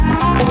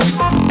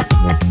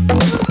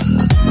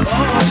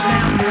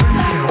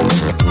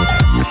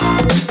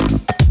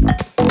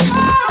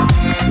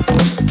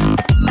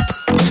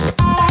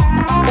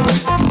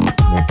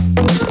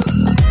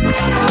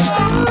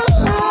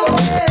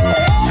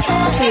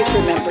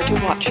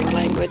watching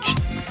language.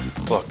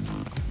 Look,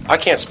 I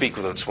can't speak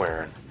without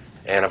swearing,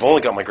 and I've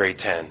only got my grade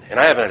 10, and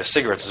I haven't had a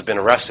cigarette since I've been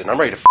arrested, and I'm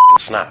ready to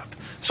snap.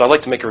 So I'd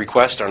like to make a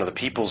request under the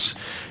People's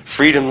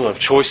Freedom of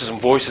Choices and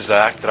Voices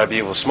Act that I be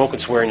able to smoke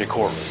and swear in your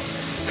courtroom.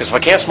 Because if I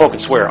can't smoke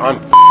and swear, I'm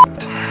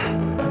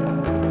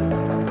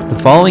The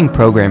following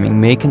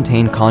programming may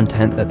contain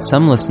content that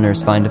some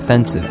listeners find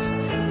offensive.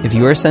 If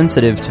you are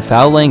sensitive to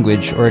foul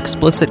language or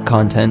explicit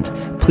content,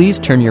 please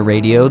turn your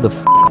radio the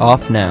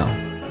off now.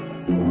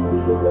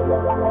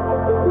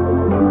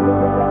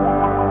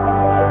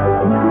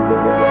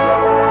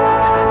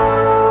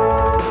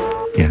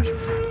 Yes,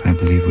 I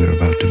believe we're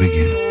about to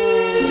begin.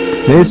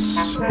 This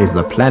is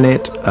the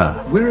planet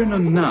Earth. We're in a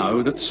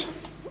now that's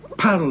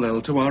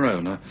parallel to our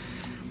own, a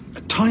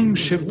time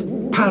shift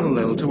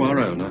parallel to our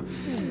own,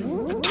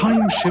 a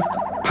time shift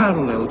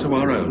parallel to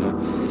our own,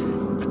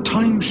 a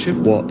time shift...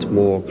 What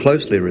more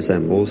closely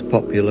resembles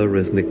popular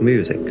rhythmic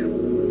music.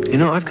 You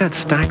know, I've got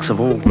stacks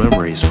of old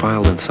memories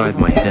filed inside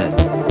my head.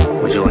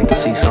 Would you like to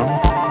see some?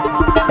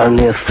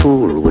 Only a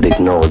fool would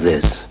ignore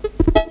this.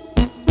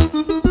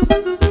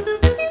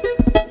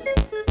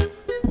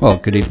 Well,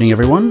 good evening,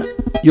 everyone.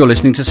 You're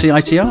listening to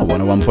CITR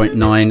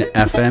 101.9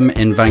 FM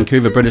in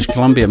Vancouver, British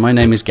Columbia. My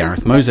name is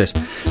Gareth Moses.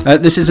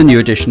 This is a new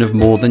edition of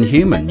More Than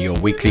Human, your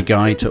weekly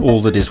guide to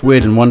all that is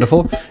weird and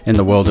wonderful in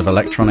the world of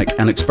electronic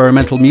and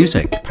experimental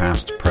music,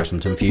 past,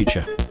 present and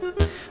future.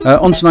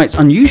 On tonight's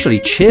unusually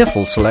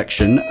cheerful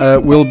selection,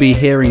 we'll be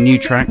hearing new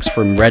tracks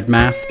from Red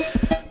Math,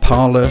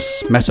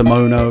 Parlous,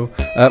 Metamono,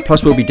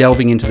 plus we'll be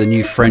delving into the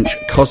new French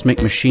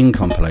Cosmic Machine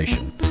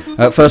compilation.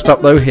 First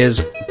up, though,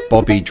 here's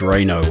Bobby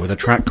Drano with a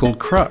track called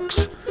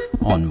Crux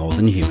on More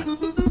Than Human.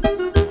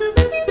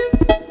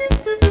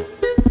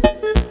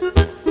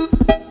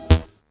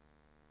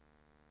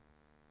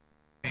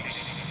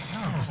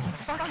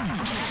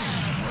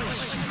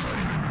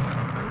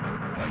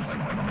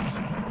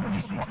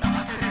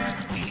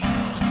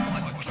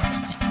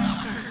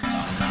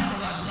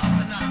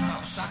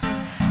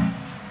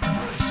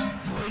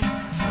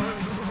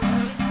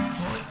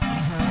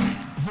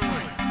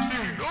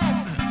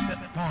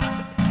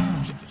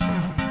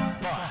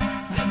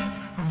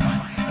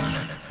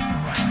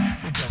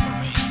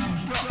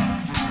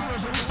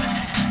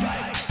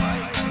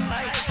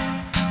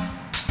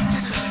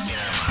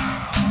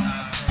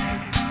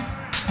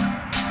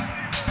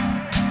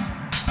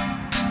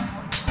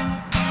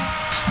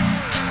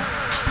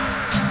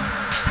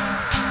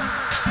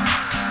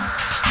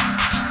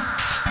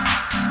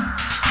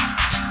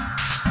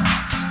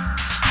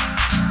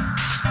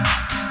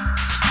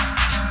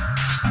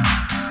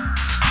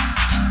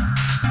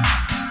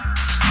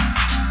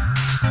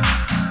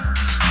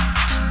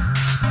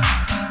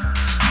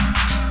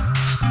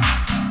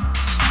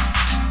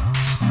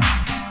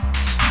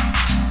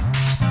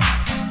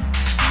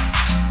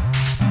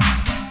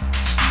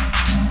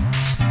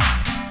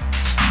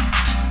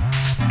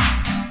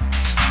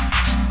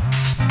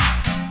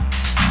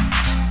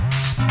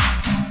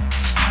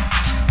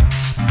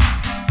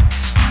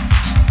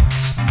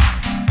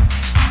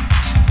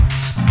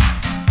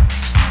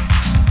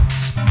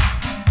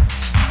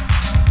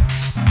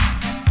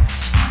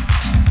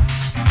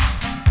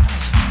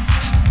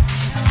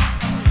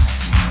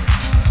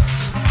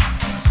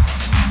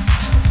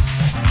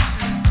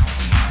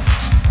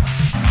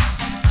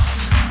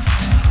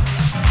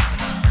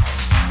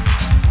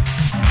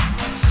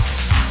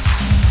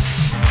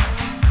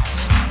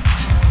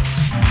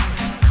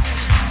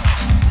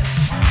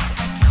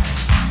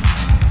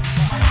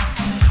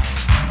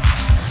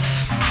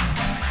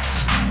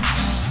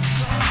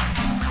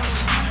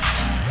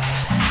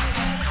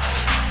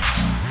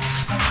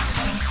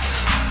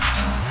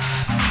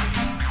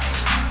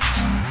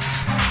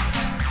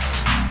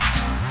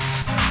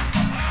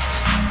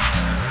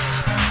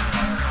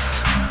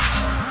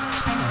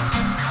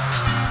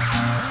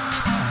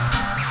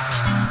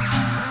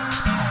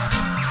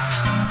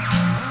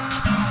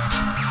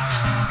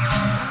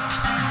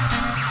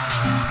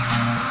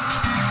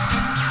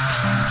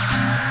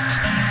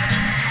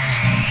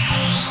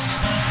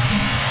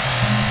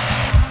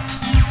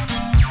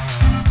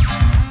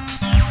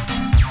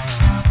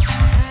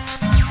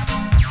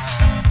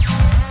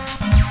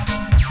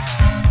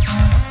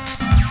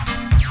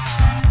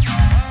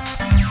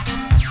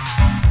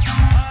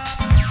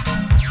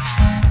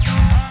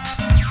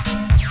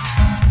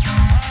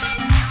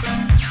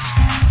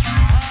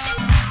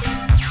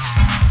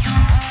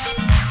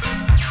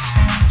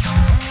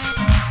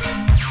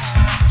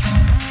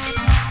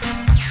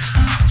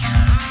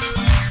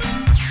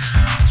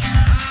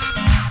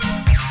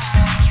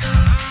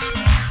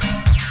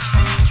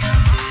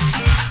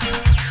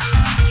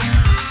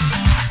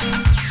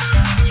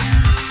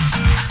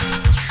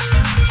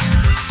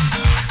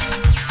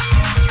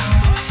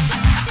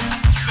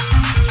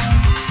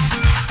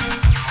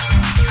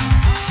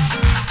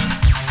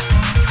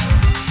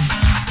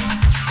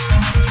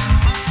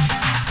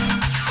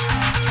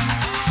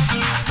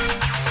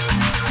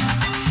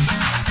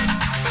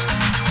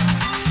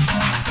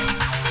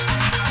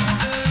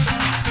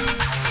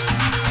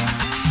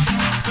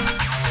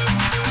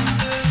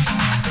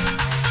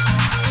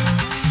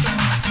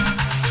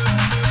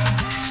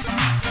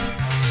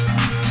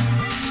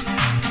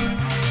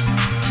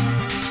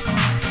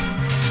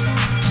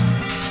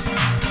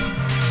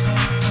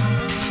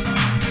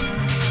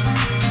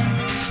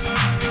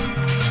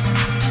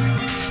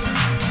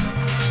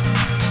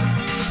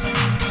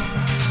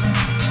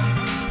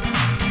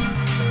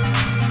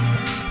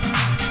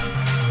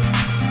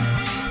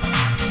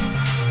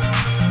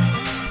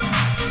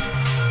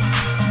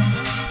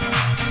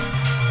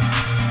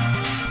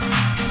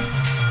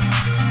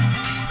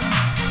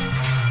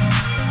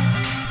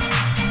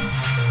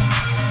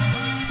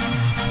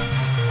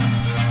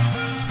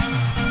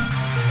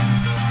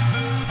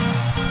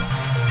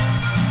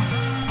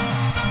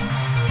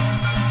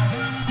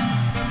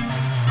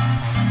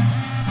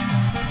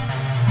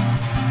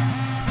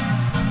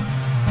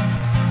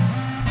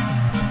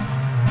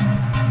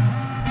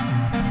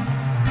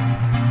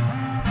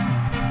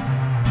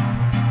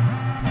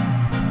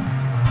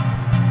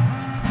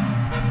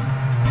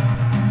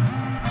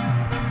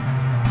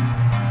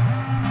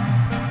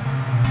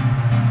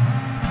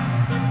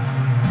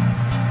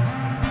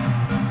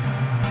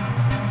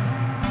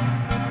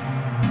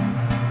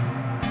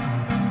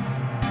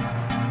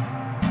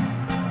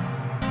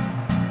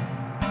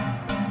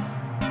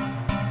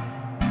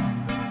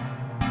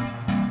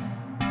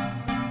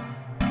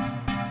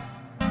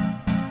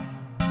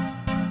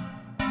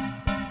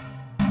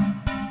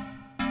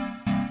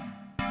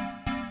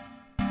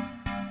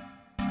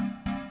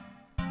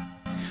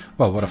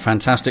 Well, what a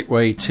fantastic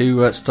way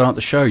to start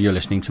the show. You're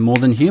listening to More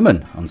Than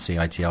Human on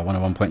CITR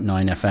 101.9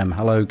 FM.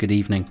 Hello, good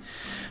evening.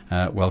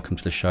 Welcome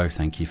to the show.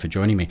 Thank you for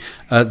joining me.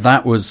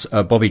 That was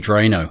Bobby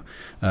Drano.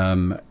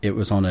 It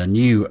was on a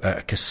new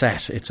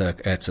cassette. It's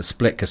a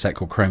split cassette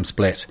called Chrome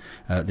Split.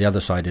 The other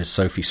side is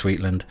Sophie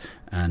Sweetland.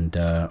 And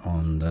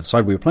on the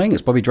side we were playing,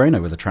 it's Bobby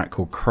Drano with a track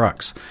called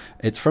Crux.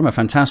 It's from a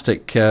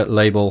fantastic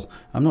label.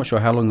 I'm not sure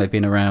how long they've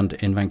been around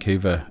in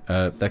Vancouver.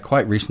 They're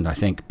quite recent, I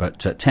think, but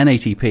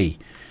 1080p.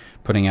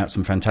 Putting out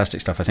some fantastic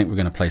stuff. I think we're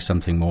going to play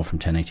something more from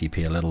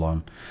 1080p a little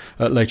on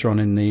later on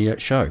in the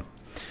show.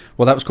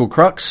 Well, that was called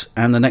Crux,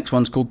 and the next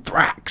one's called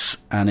Thrax,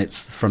 and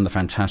it's from the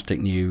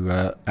fantastic new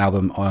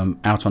album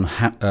out on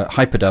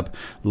Hyperdub,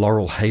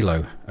 Laurel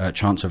Halo,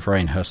 Chance of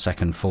Rain, her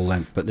second full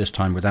length, but this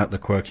time without the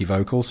quirky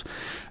vocals,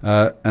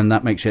 and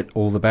that makes it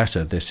all the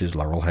better. This is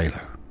Laurel Halo.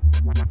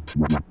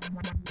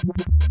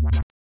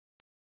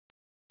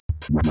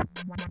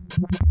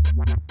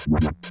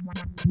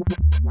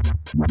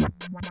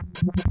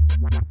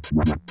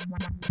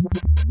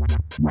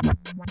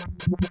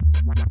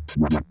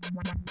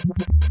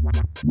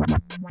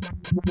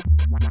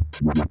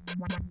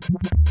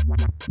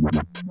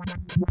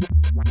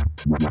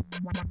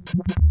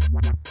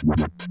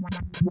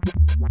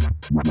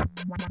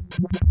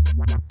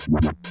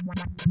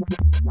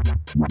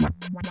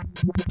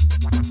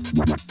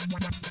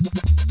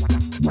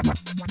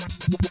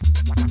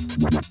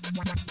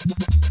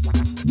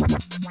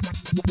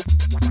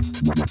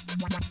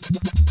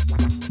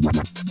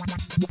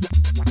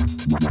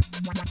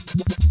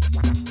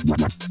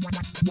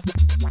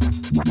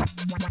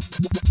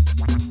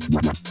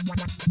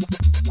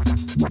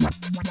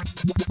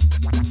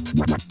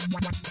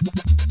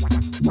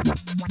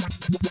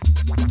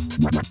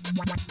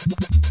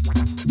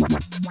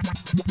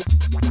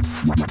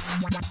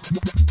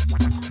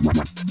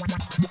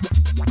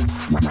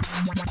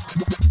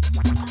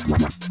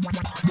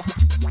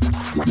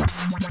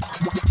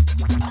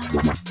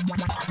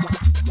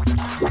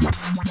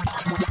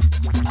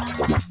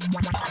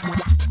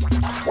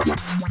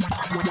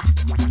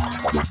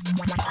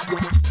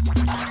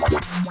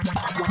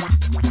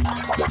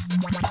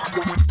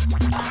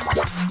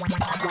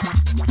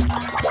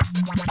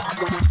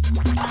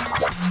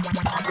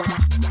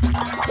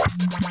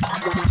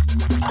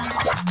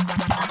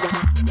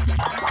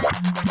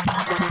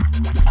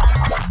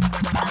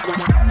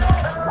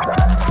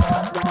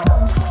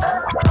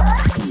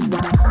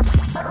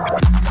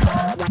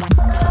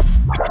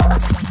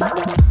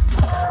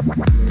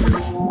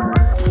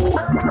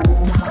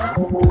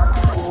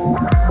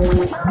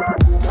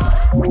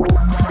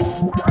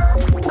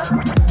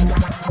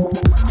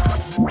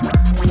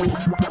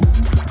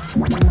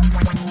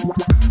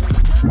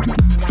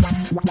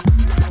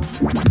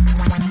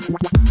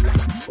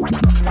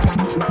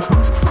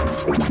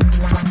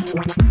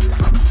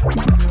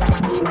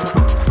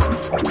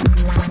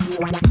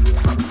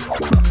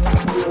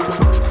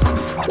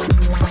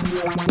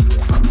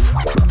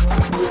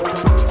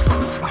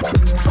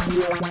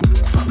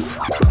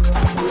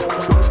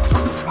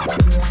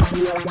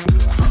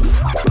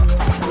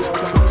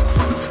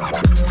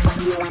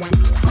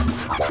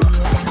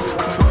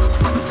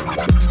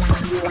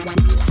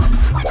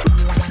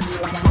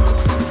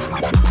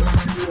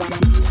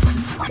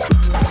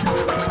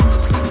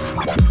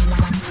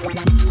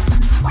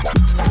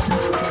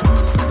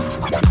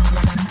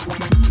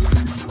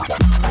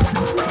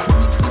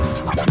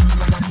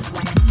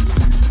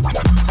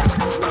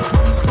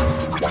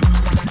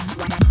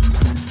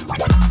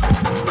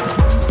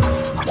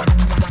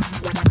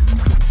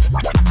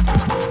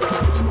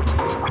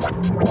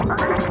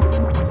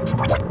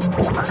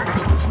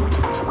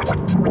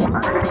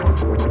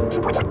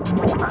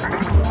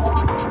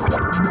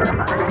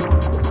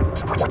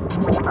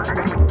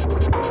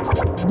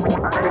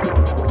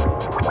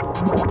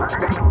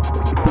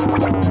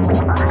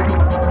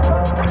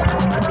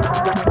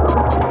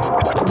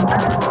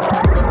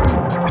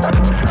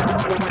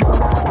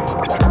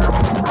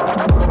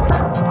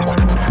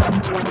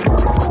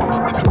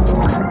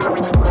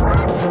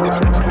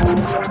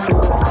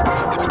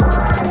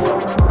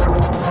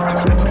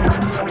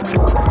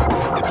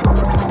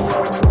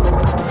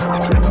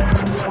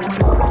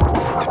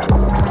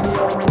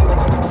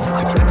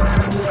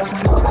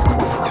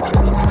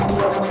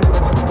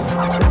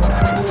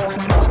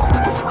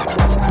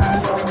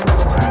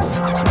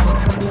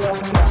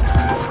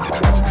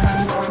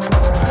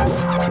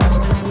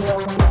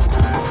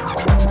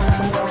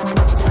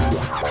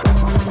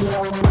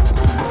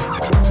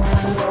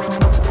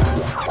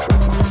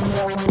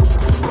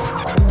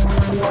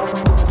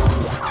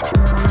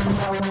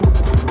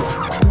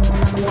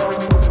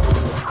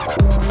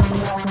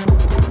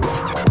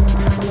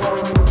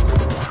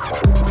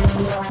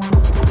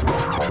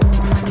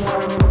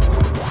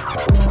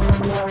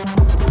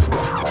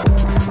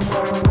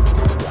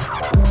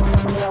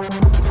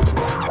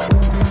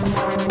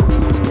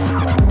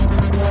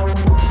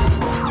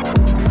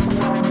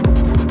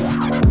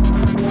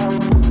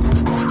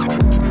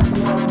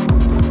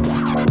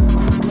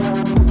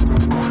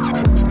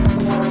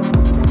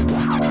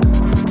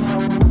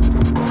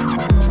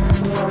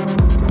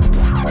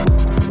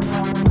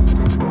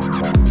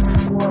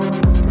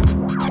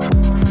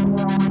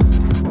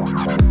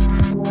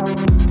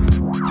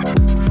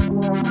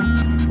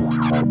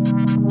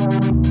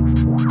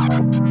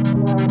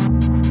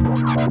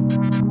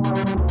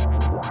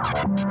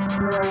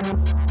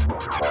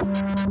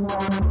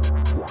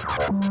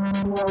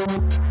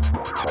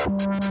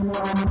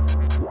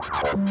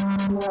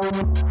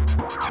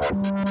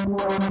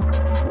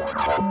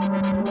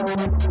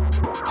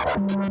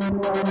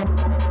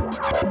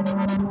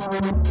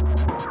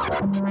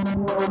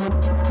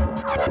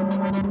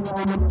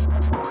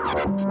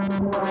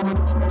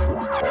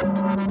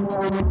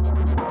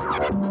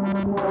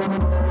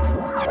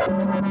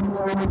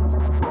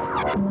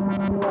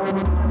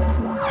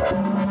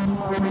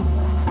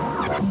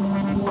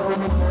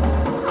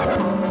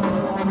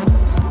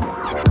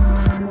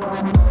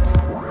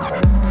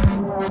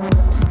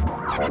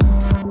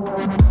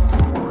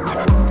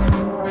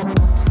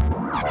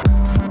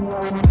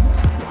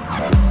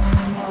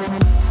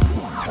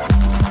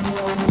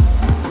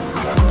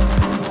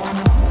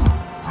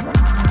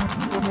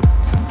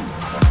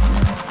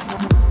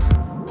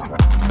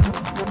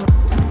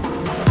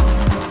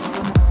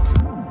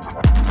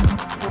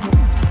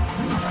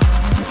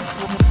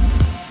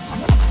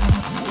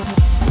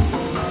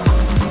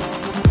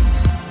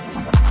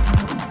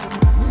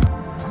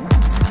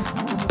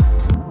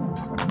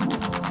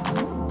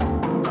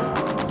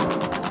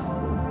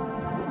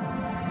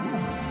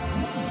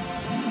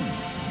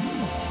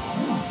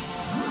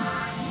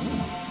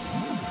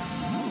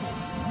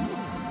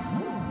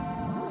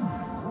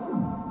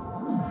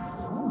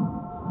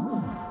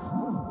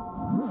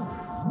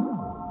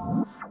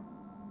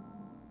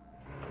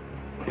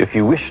 If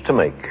you wish to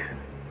make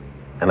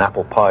an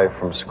apple pie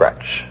from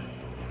scratch,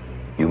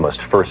 you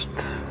must first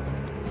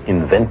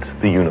invent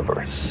the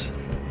universe.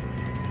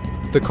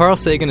 The Carl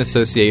Sagan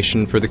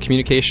Association for the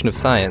Communication of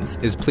Science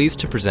is pleased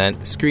to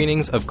present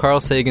screenings of Carl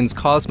Sagan's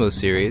Cosmos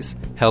series,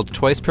 held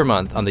twice per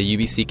month on the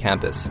UBC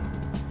campus.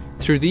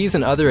 Through these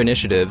and other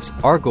initiatives,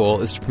 our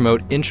goal is to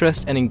promote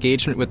interest and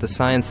engagement with the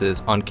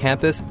sciences on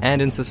campus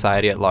and in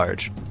society at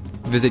large.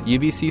 Visit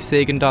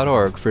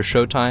ubcsagan.org for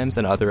showtimes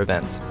and other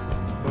events.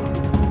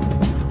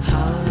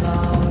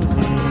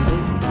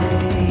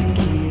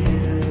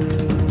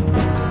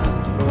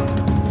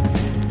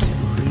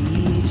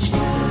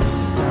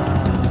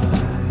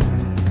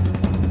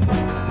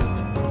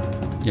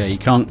 Yeah, you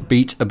can't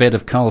beat a bit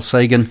of Carl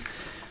Sagan.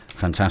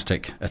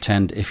 Fantastic.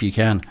 Attend if you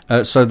can.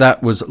 So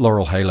that was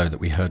Laurel Halo that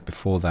we heard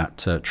before that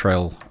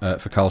trail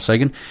for Carl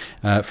Sagan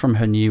from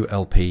her new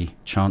LP,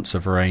 Chance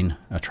of Rain,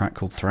 a track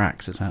called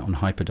Thrax. It's out on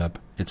Hyperdub.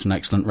 It's an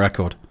excellent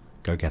record.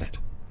 Go get it.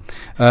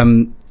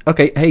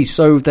 Okay, hey,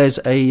 so there's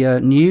a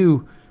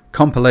new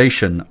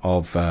compilation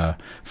of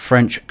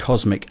French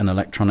cosmic and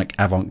electronic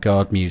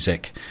avant-garde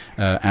music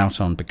out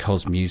on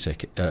Because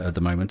Music at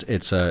the moment.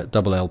 It's a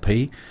double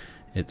LP.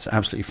 It's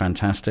absolutely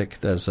fantastic.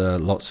 There's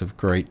lots of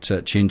great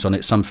tunes on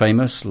it, some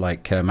famous,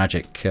 like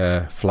Magic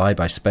Fly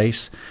by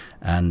Space,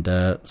 and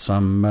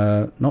some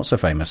not so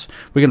famous.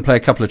 We're going to play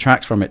a couple of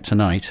tracks from it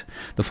tonight.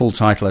 The full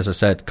title, as I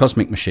said,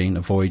 Cosmic Machine,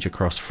 A Voyage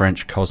Across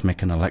French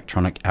Cosmic and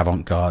Electronic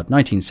Avant-Garde,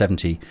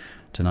 1970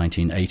 to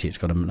 1980. It's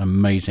got an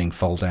amazing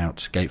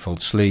fold-out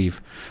gatefold sleeve,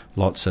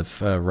 lots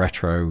of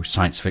retro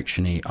science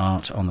fiction-y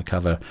art on the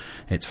cover.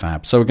 It's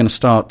fab. So we're going to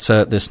start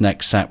this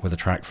next set with a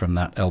track from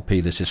that LP.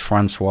 This is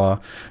Francois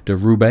de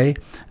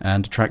Roubaix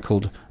and a track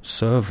called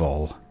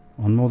Survol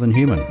on More Than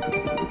Human.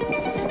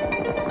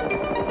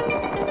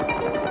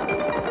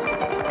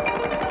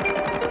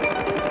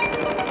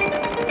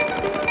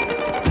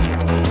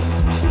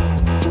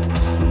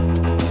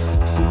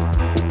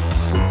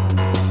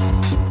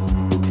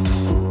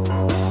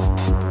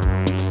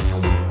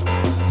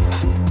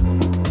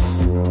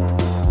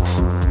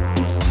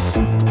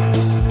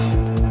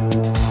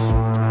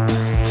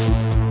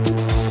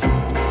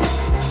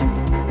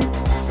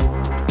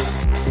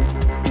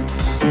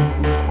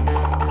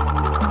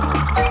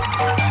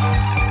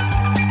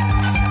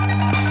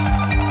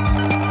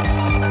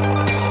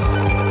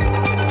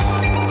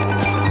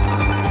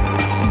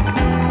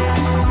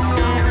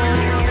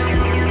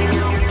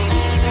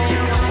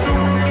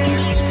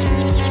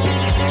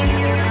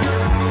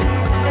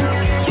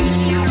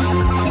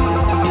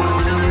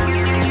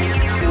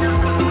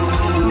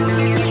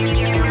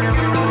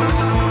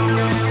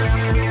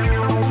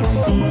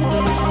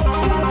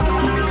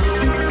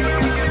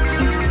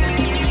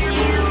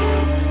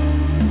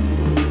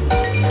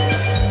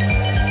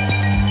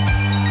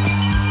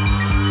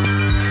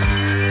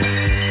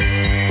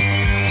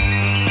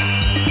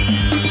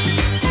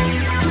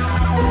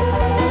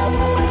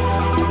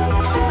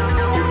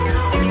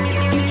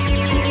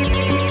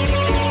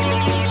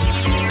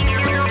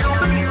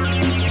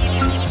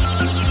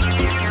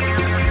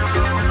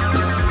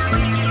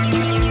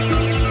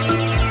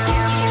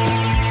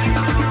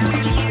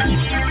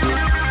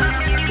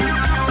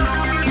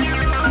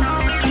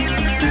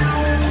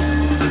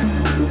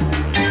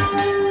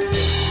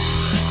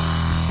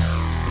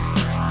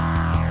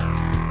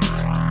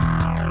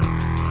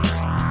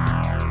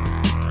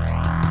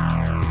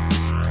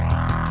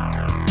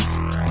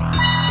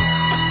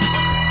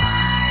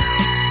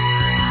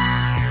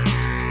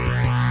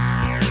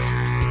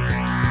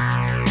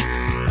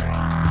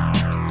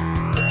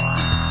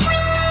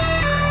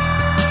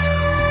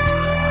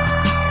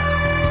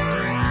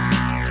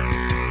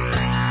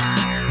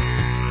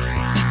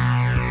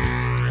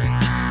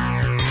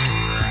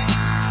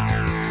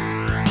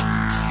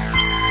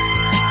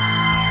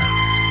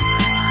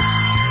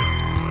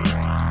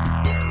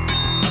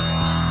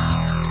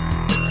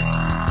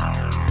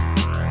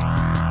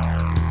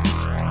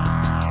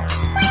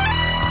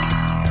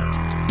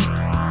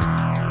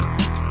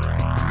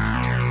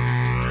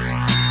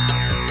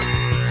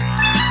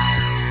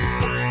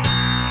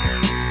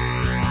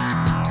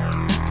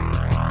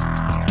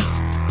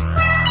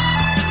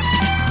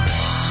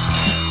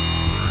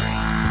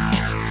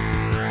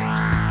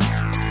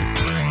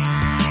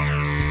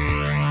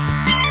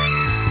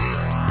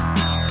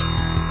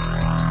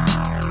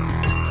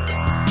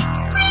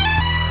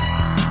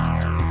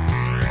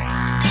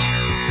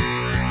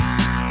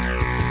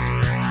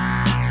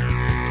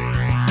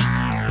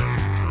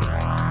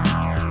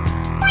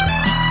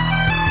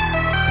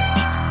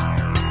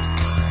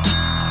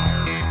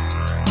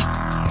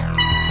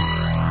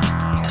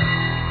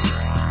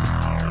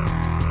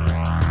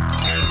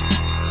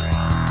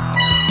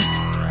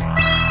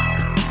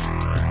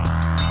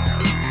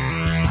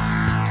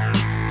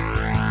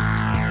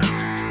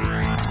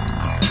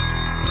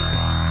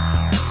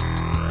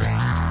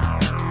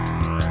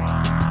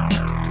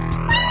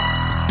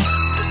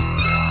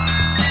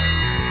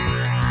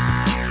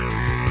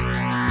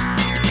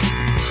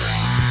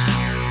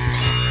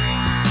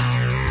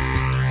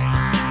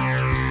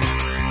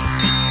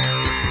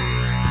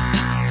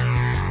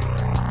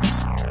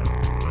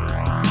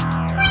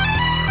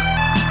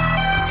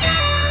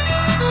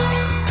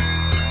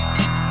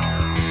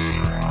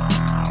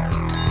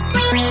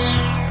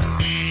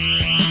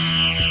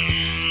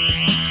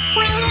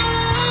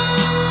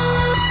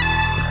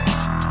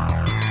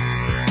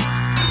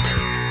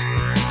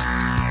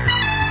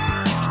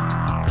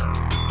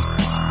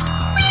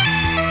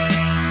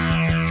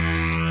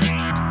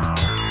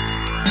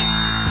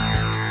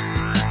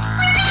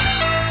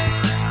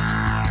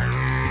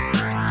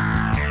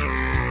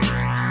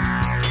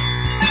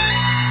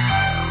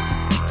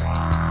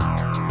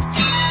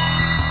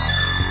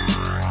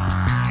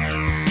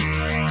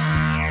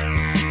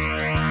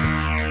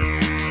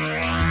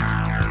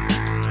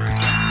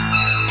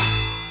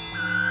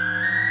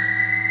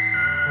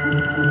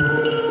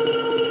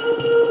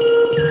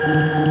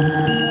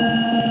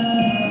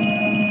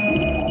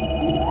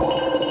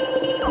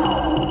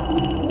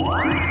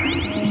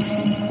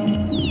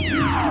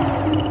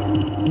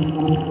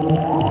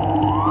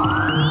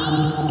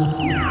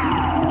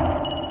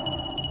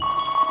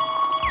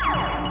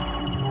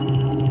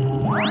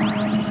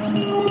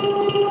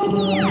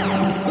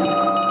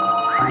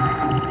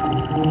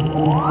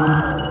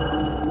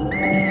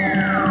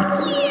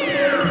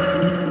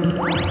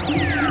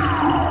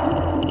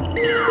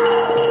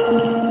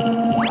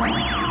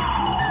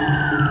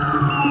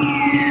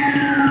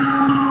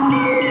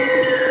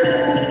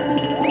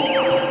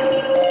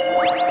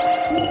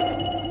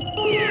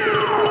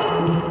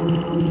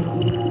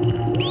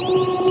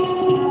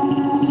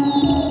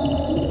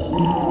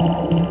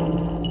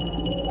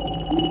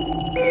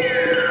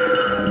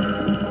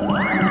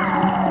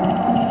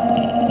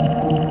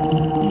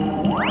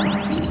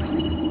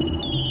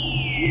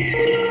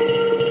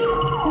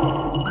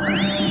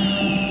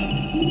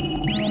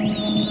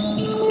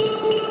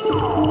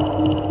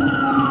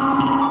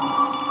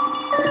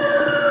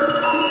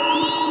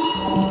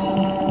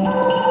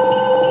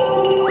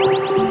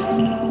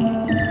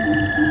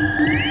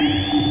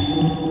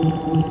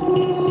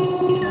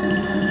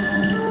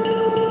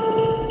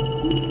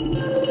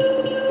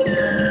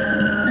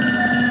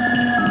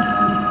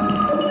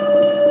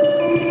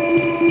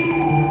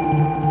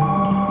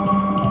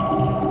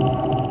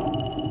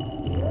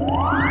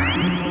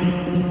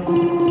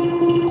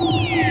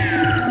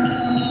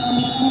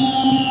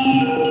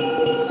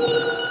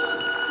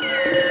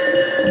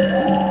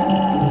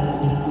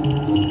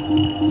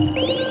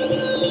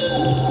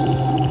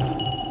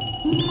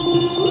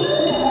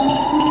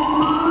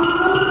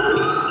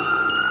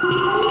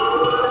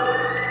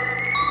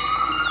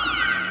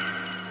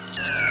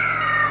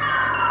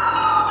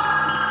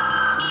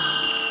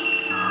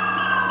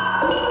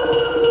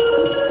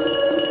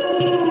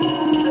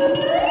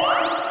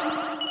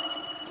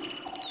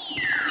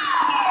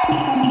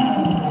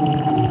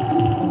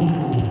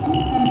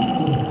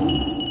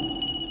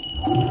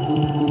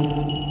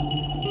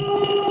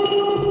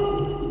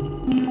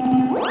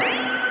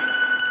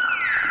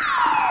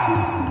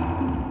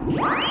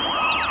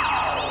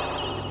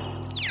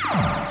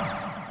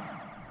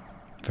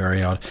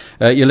 Very odd.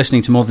 You're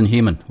listening to More Than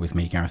Human with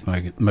me, Gareth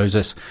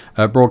Moses,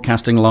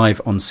 broadcasting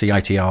live on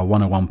CITR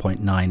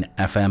 101.9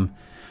 FM.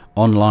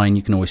 Online,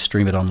 you can always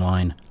stream it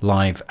online,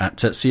 live at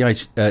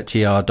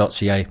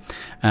citr.ca.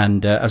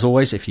 And as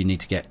always, if you need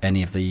to get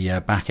any of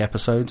the back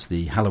episodes,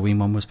 the Halloween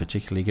one was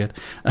particularly good,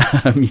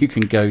 you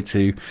can go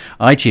to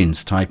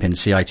iTunes, type in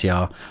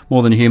CITR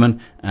More Than Human,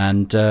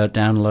 and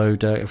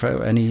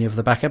download any of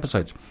the back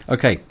episodes.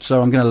 Okay,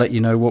 so I'm going to let you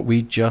know what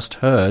we just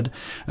heard.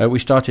 We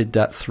started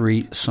that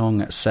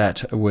 3-song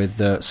set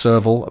with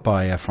Serval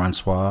by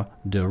Francois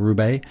de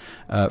Roubaix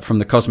from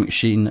the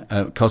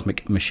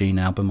Cosmic Machine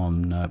album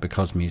on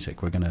Because Music.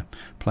 We're going to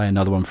play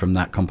another one from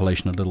that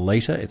compilation a little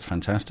later. It's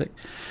fantastic.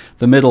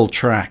 The middle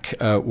track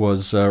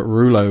was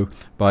Rulo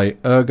by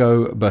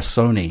Ergo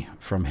Bersoni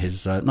from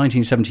his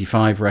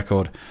 1975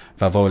 record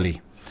Favoli.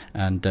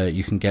 And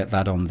you can get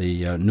that on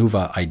the New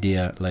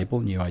Idea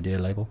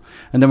label.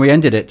 And then we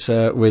ended it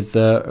with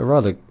a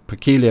rather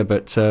peculiar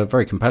but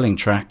very compelling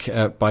track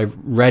by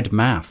Red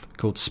Math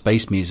called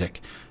Space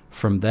Music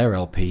from their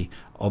LP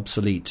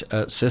Obsolete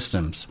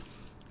Systems.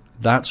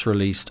 That's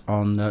released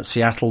on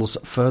Seattle's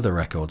Further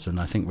Records, and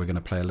I think we're going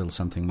to play a little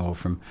something more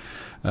from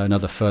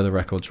another Further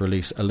Records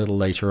release a little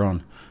later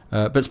on.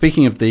 But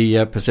speaking of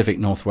the Pacific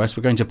Northwest,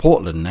 we're going to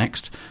Portland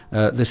next.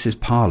 This is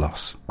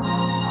Parlos.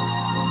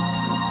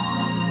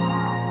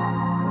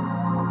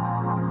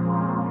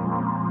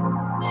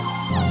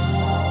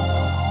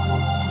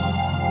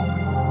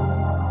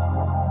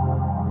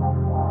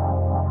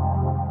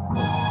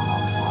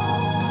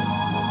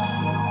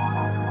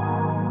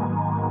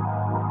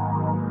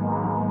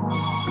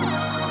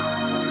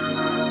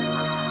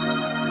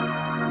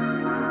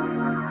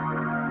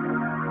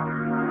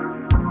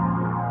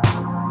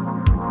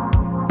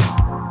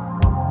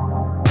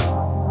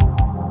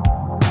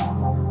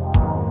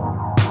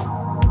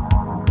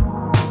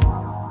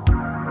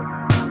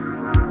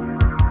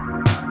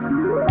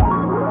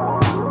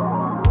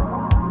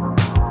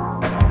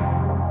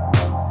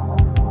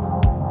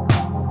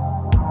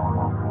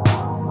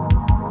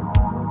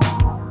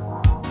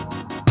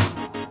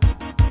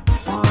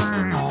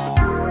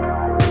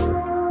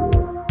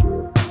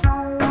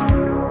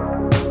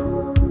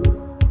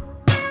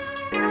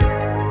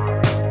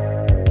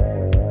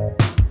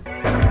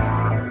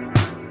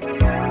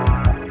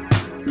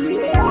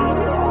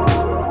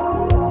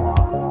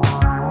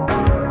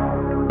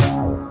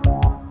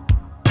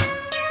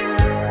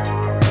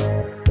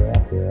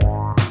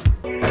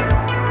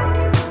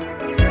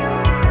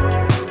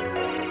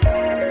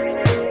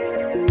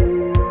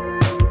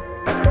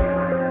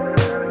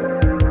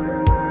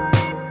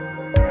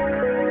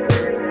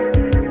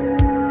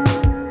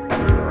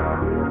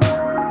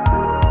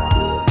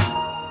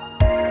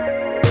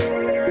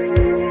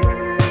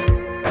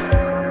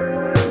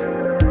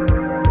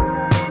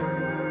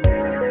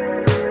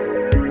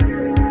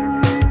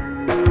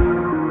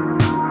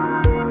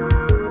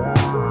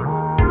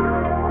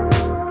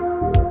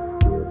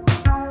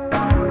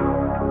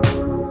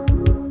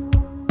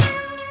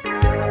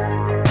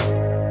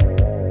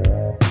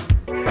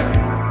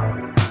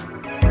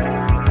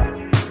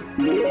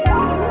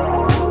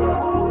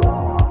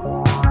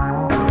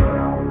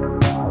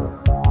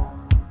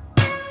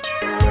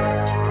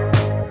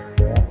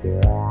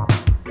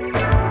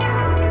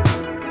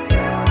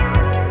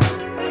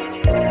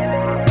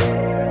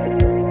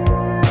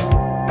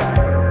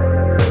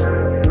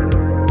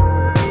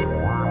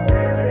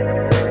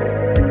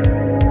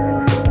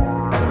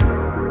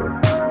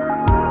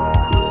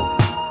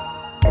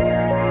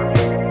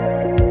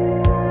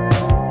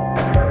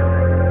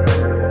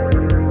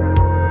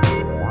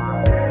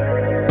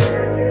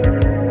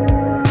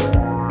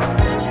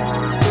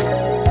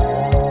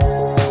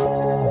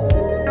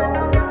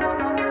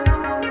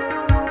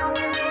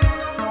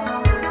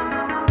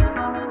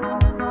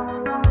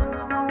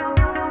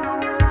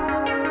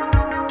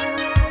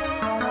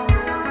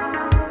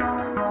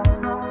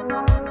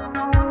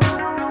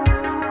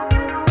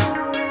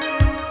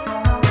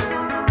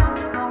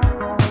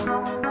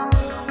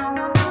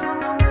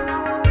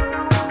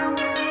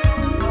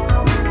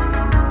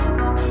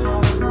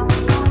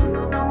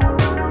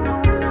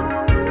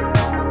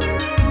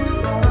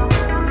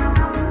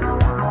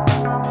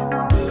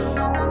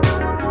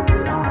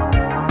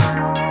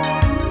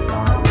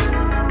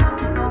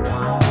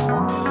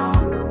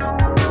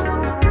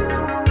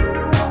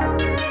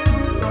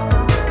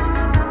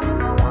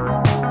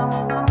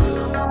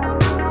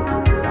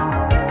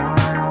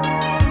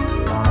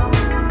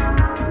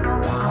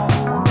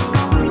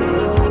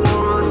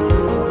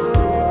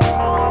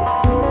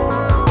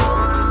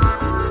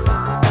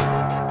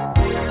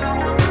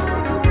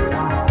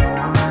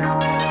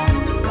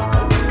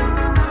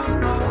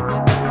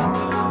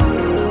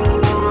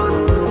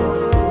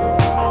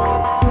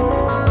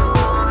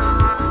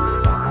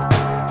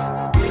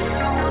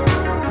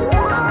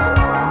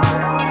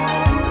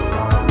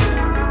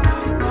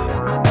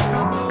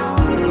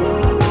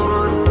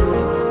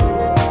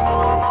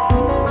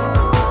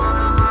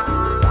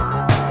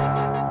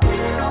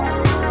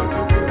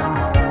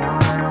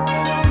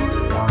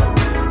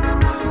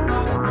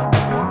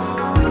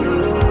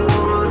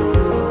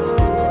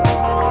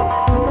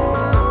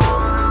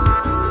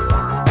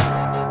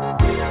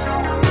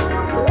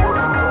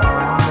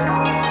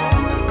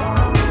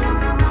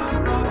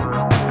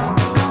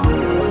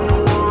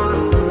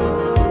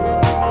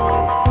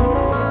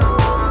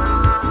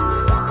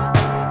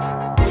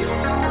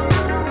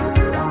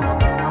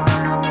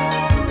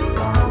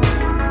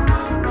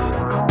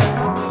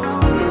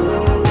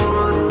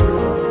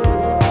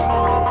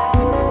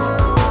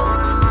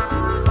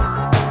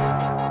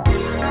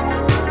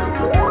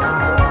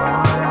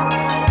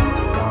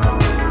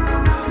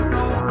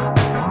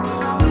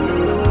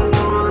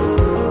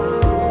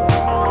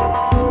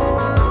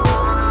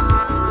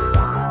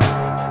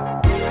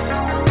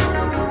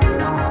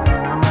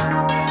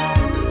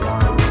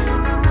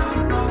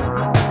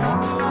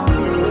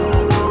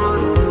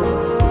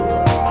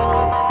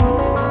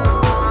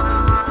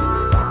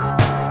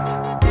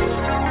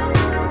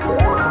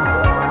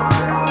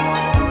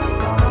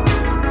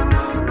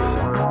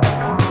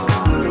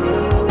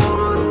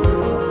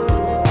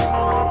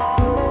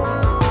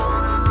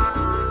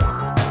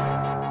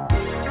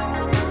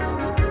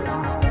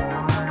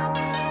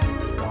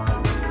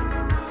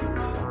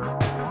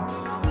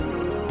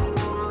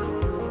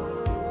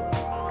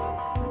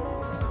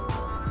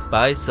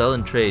 Buy, sell,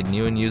 and trade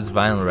new and used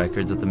vinyl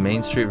records at the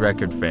Main Street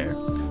Record Fair.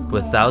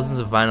 With thousands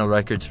of vinyl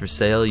records for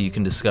sale, you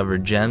can discover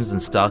gems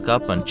and stock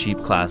up on cheap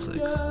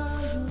classics.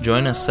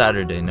 Join us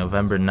Saturday,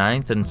 November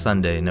 9th and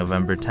Sunday,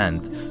 November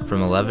 10th,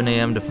 from 11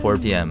 a.m. to 4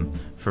 p.m.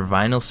 for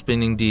vinyl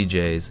spinning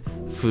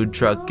DJs, food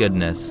truck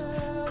goodness,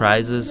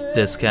 prizes,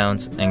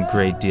 discounts, and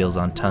great deals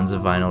on tons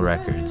of vinyl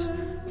records.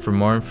 For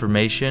more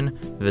information,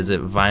 visit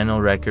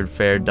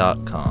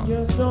vinylrecordfair.com.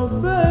 Yes, oh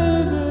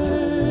baby.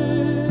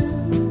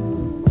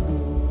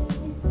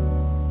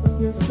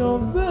 Yes, oh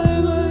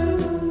baby.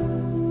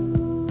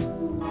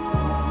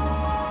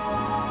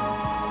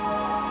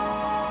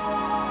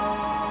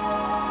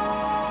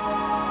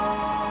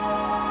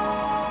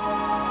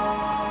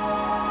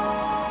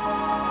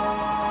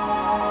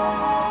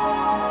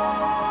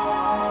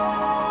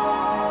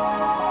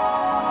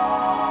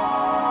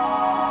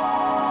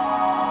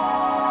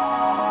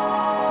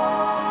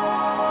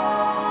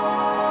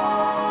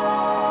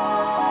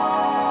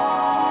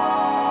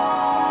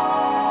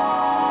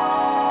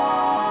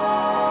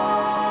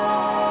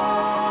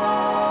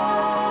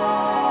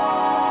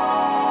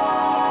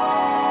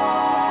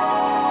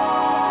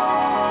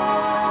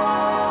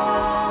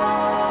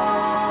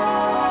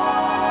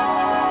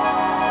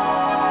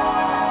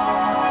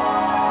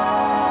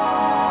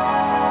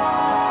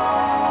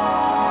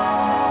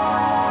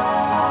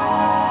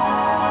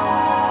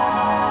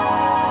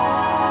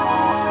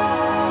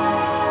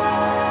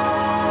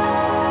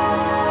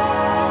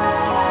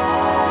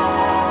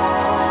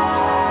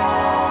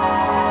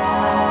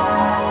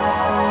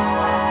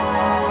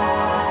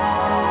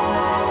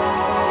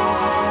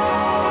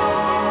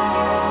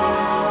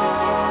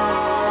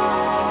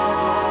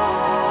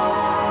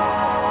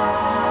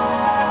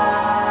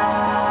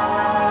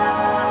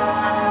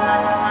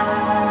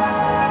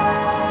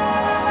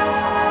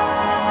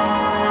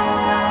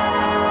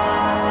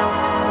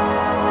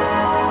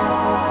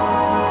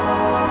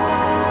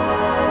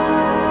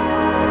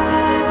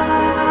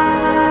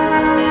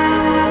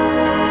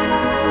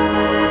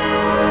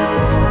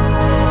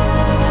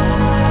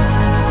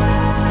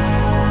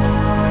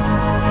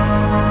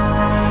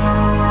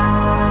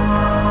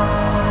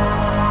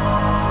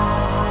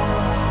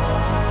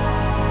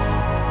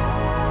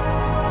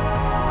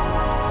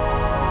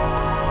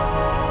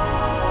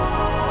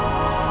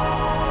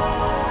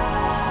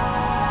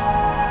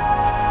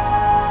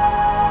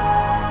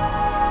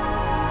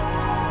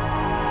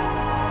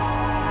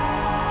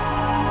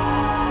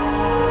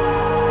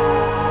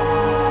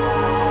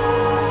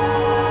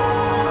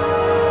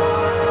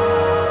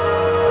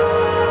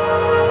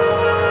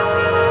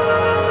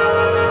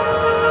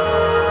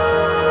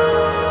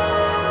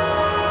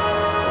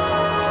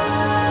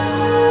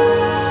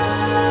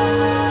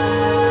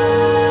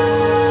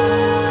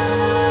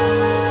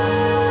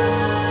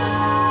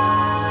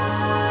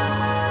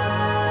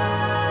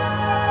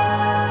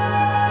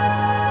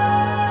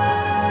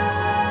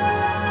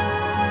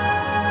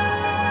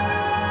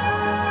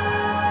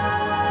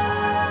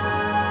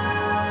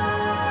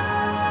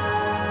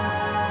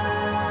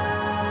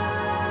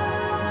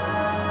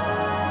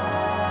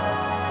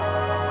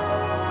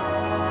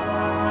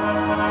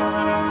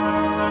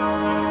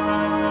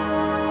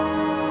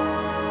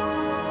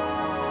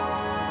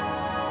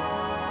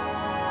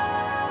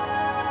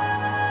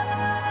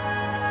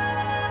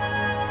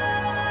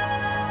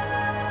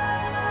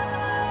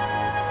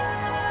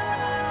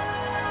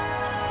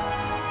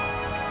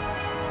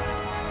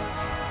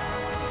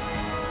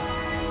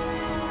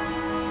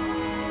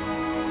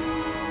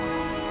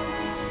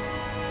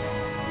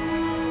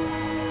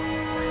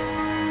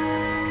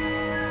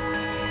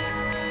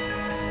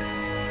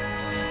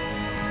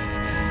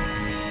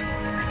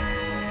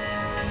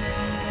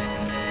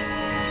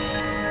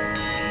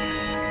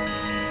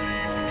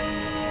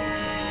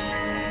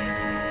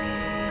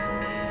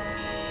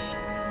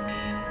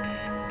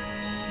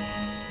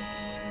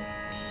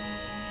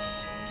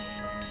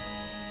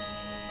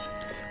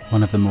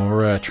 One of the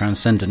more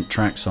transcendent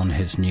tracks on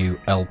his new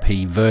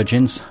LP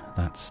Virgins.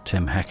 That's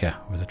Tim Hecker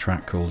with a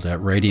track called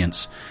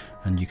Radiance,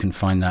 and you can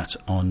find that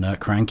on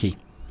Cranky.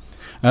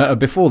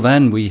 Before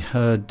then we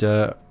heard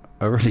a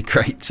really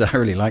great, I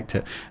really liked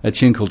it, a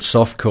tune called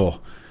Softcore.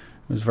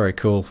 It was very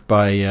cool,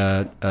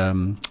 by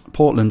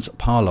Portland's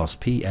Parlos,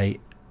 Parlous,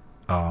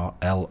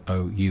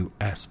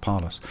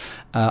 Parlos.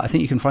 I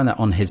think you can find that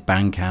on his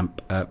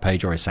Bandcamp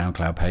page or his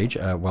SoundCloud page.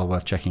 Well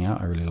worth checking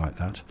out. I really like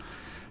that.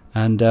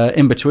 And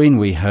in between,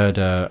 we heard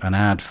an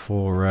ad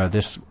for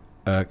this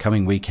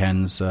coming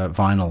weekend's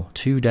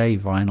two-day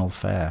vinyl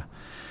fair.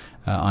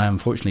 I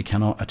unfortunately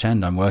cannot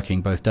attend. I'm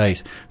working both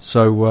days.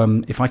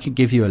 So if I could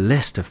give you a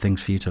list of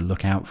things for you to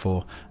look out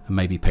for and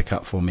maybe pick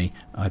up for me,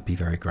 I'd be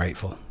very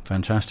grateful.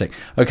 Fantastic.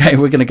 Okay,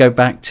 we're going to go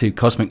back to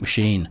Cosmic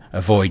Machine,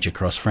 a voyage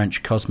across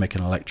French cosmic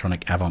and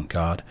electronic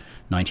avant-garde,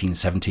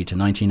 1970 to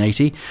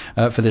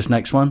 1980. For this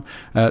next one,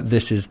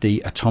 this is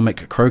the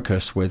Atomic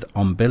Crocus with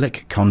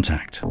Umbilic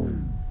Contact.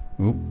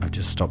 Ooh, I've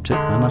just stopped it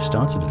and I've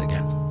started it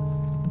again.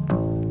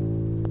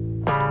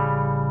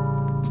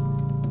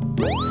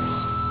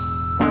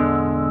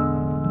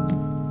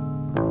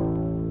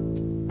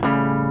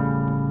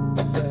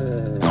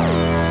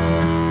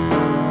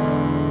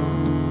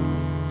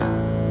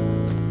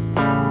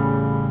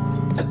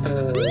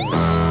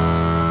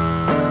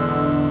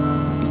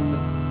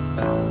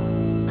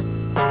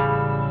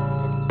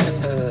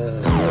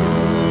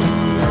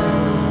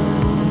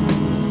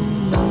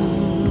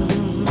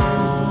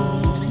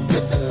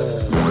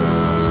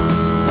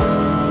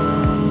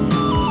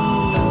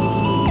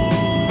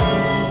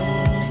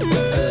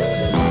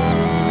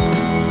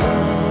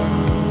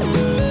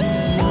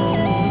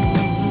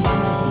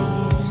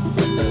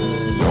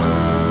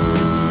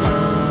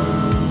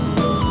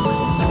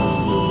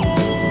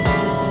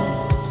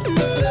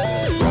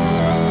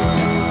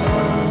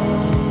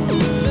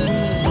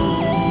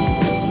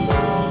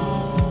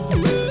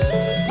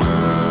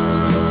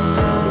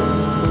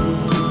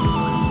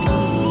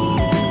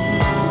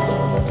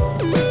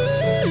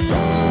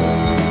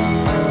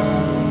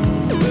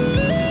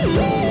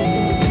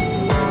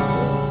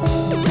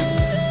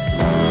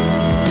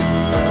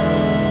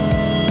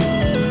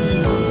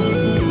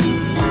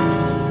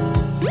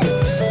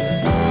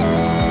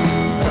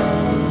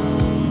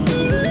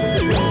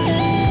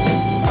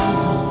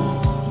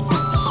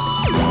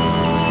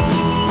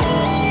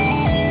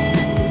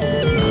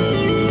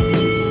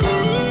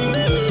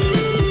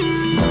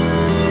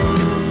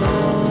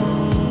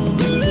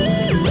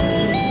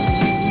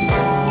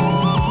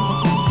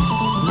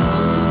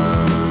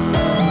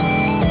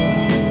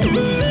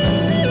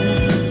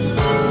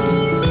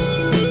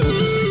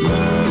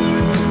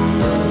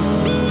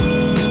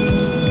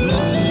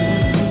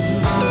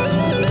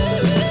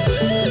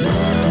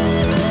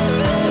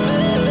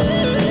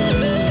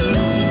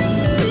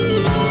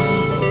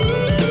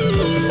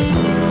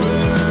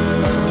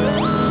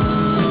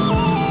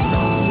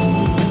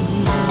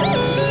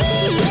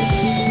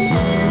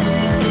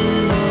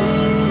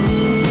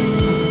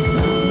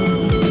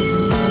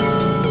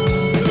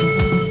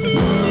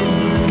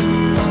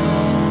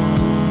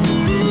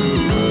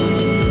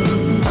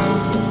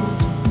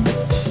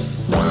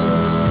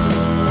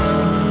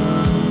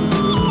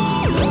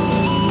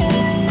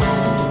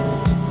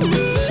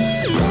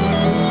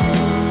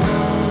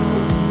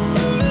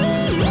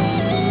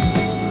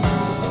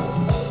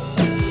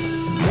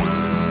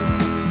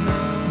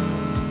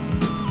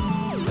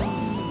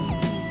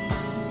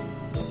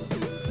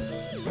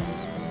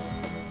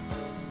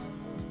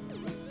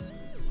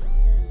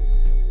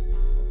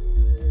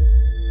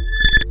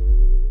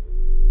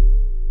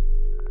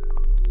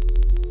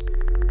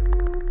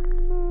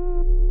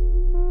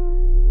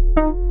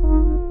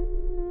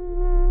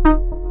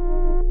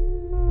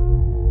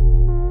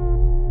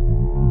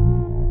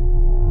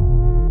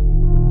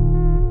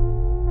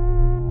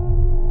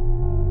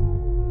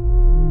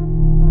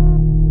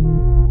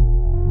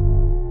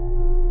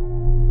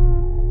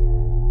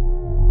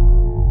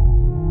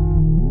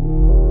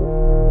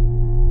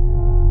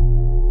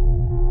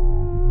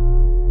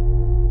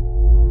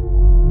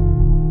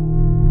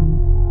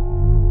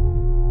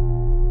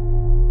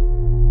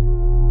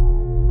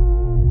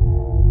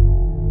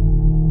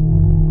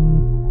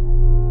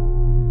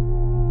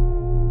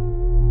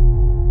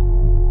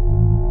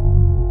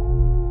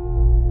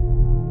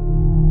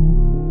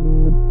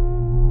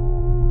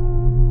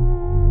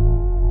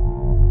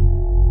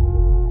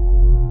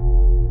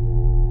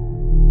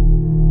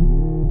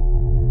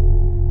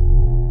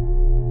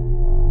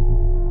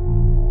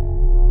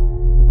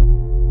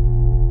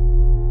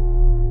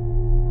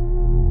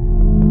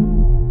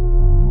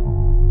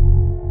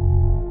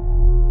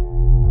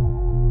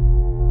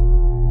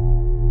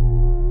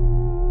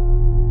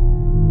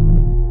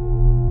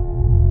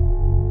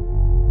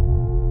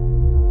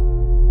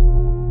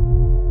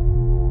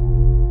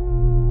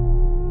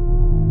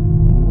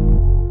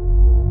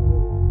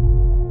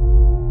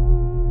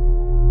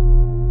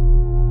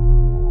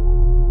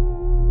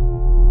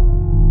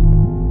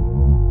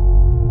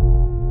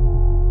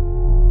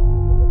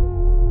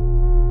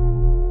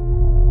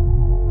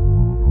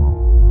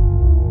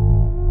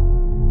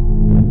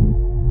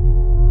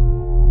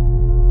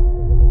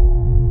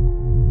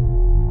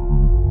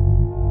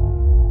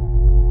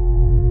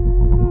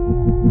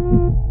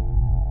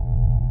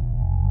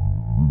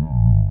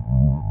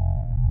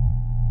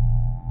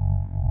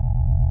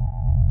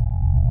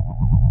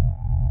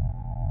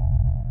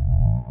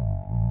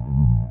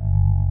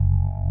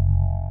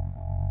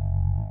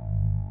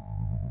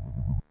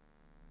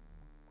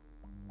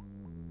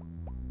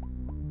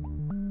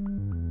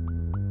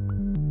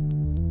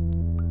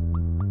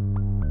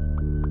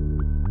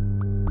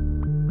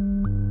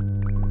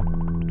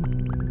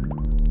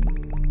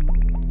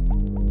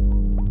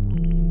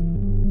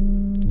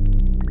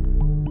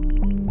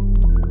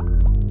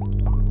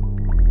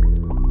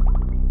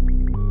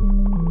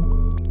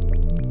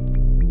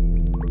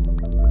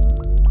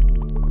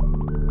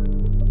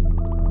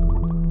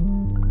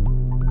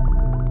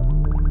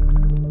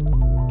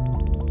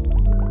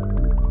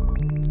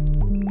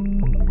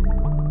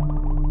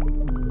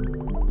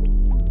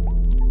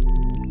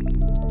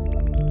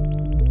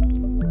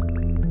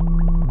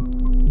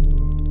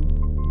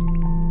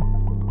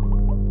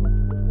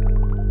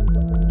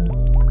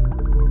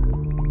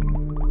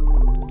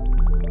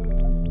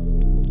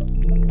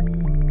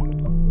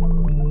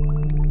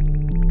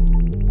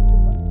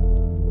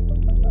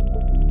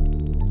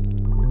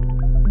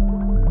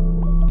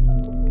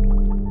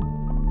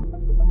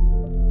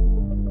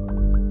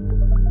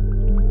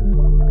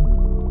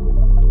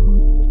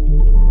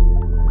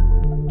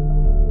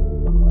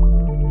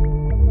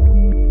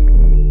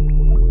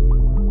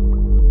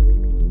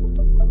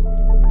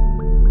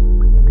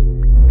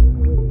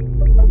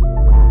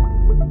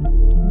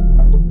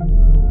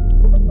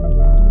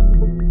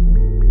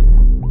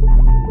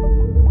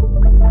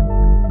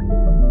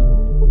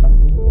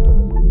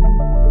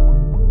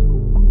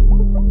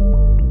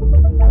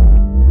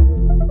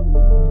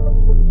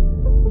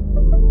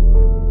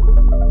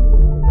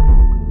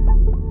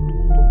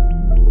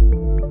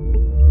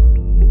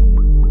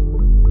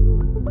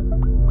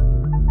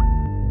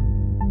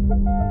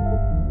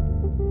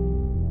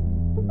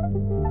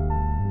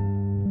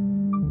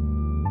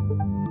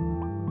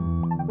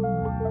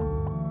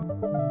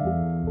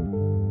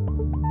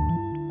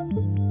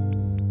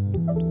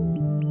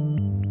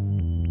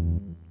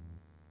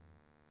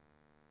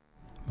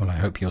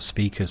 your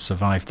speakers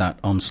survived that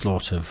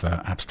onslaught of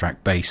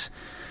abstract bass.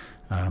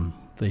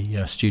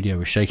 The studio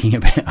was shaking a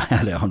bit. I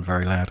had it on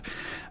very loud.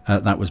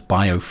 That was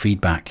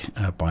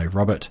Biofeedback by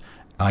Robert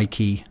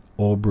Ike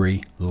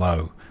Aubrey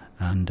Lowe.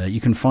 And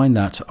you can find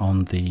that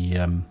on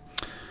the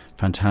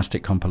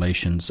fantastic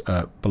compilations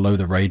Below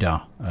the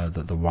Radar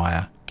that The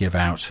Wire give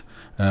out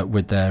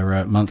with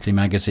their monthly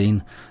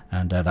magazine.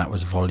 And that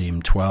was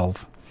volume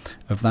 12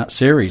 of that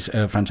series.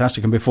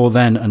 Fantastic. And before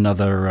then,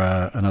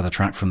 another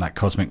track from that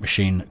Cosmic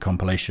Machine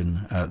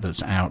compilation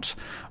that's out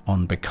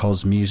on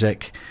Because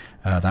Music.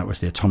 That was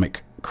the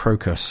Atomic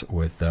Crocus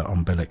with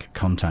Umbilic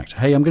Contact.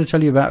 Hey, I'm going to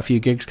tell you about a few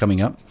gigs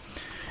coming up.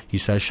 He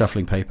says,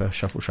 shuffling paper,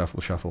 shuffle,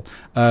 shuffle, shuffle.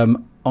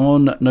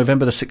 On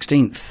November the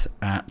 16th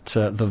at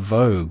the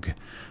Vogue,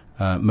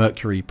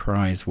 Mercury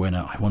Prize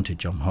winner. I wanted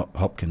John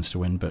Hopkins to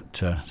win,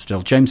 but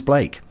still, James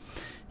Blake.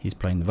 He's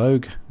playing the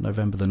Vogue,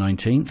 November the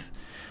 19th.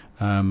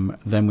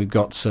 Then we've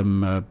got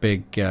some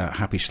big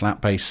happy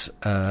slap bass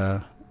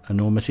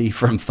enormity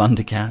from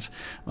Thundercat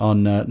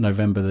on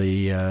November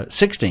the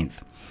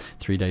 16th,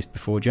 3 days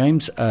before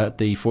James, at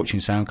the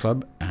Fortune Sound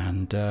Club.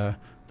 And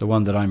the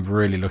one that I'm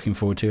really looking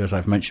forward to, as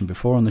I've mentioned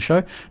before on the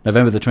show,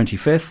 November the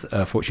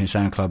 25th, Fortune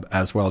Sound Club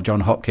as well. John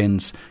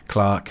Hopkins,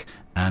 Clark,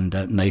 and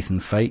Nathan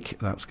Fake.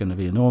 That's going to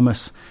be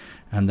enormous.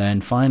 And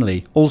then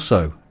finally,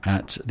 also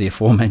at the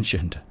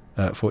aforementioned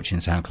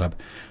Fortune Sound Club,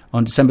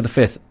 on December the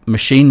 5th,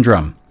 Machine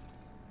Drum.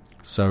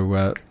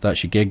 So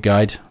that's your gig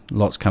guide.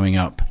 Lots coming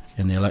up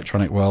in the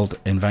electronic world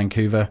in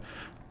Vancouver.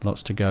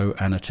 Lots to go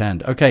and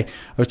attend. Okay,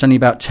 I was telling you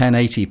about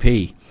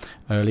 1080p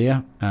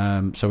earlier,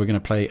 so we're going to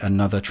play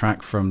another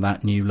track from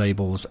that new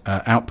label's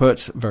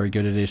output. Very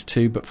good it is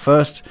too, but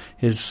first,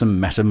 here's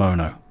some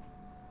Metamono.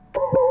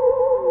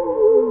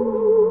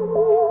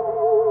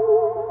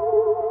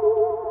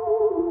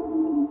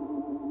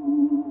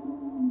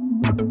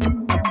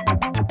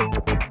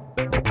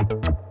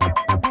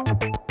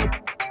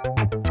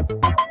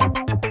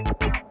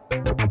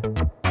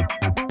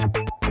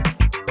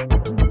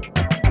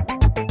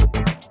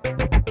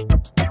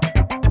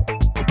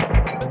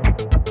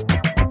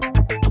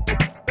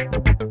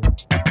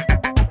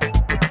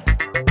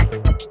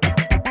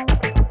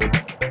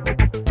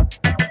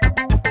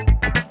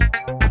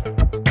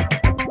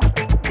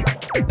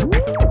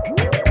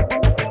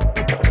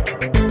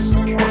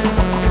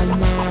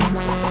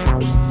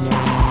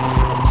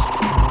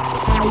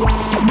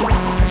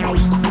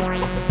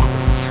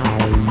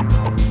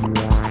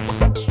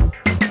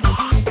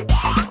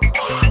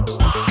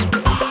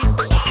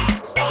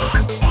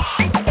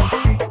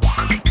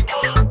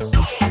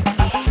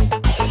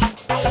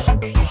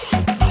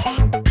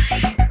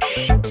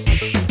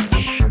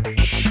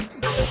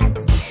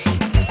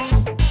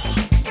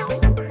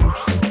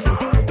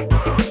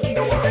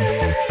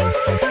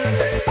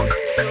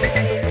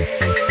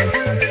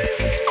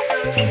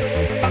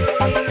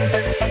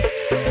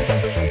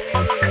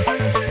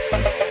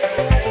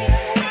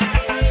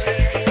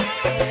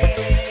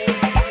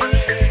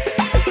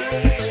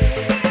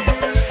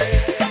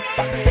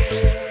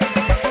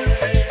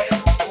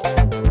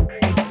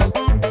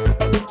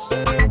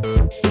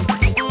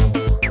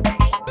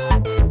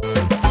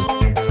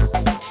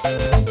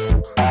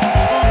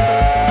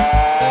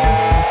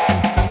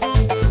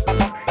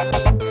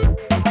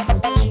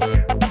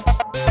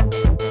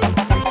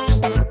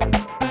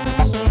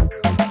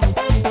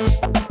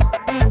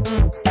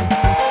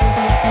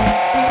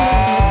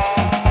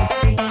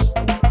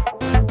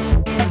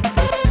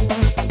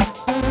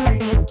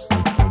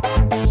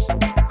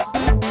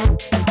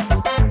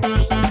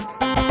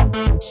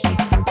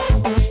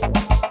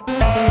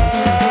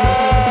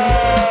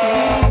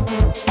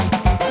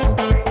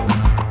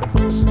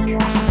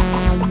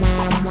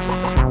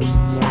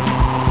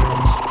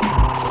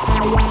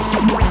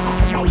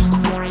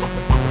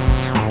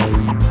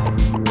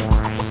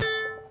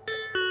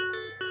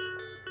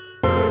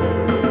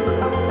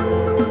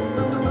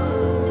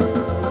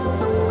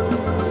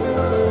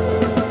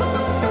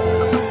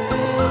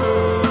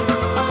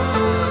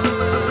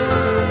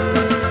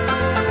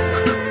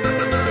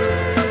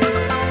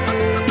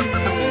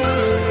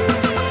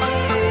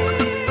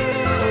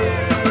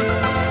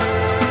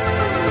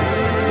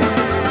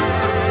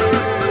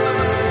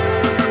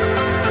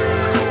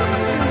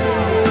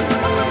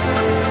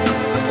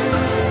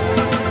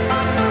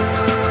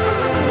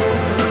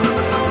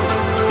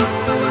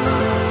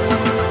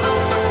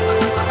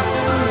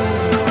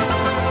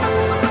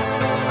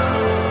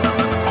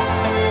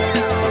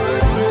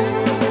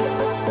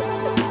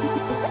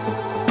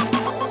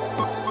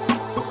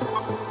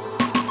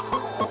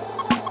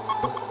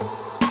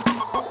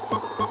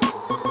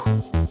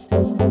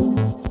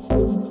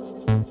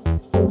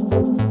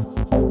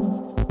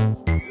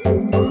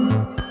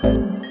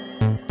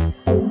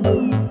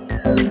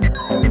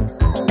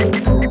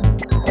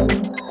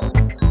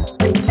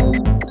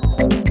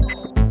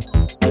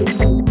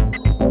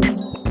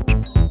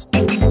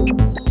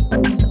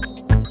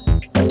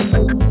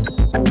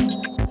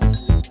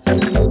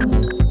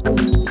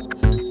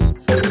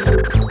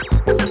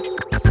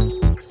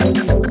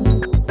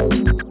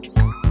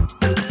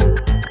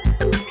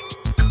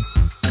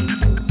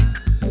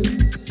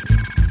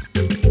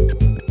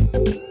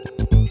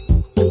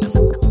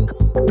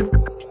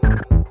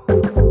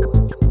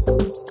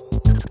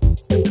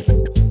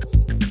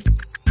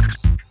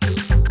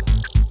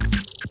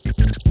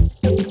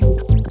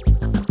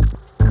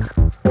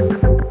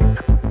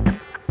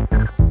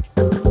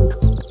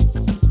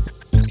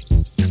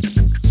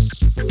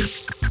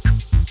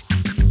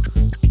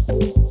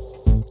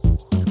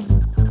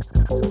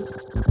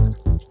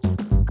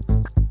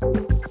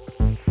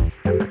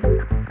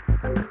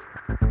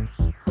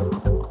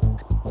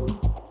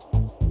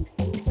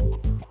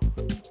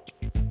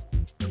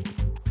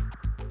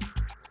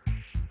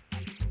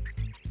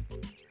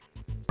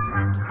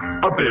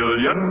 $1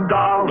 billion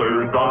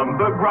on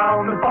the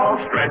ground, all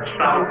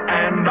stretched out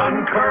and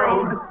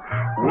uncurled,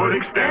 would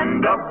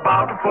extend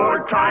about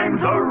 4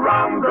 times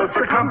around the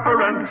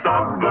circumference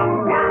of the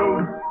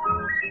world.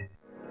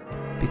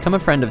 Become a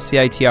friend of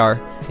CITR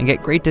and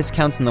get great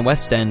discounts in the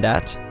West End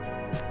at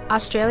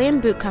Australian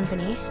Boot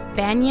Company,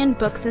 Banyan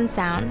Books and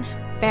Sound,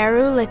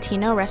 Baru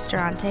Latino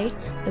Restaurante,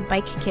 The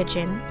Bike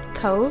Kitchen,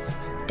 Cove,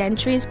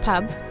 Dentry's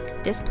Pub,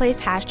 Displace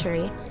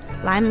Hatchery,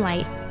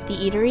 Limelight, The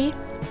Eatery,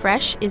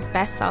 Fresh is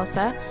Best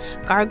Salsa,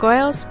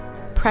 Gargoyles,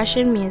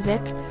 Prussian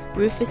Music,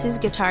 Rufus's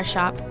Guitar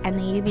Shop, and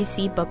the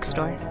UBC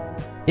Bookstore.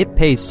 It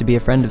pays to be a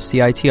friend of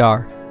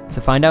CITR.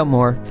 To find out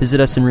more, visit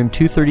us in room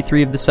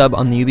 233 of the Sub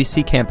on the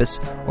UBC campus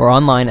or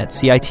online at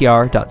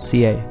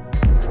citr.ca.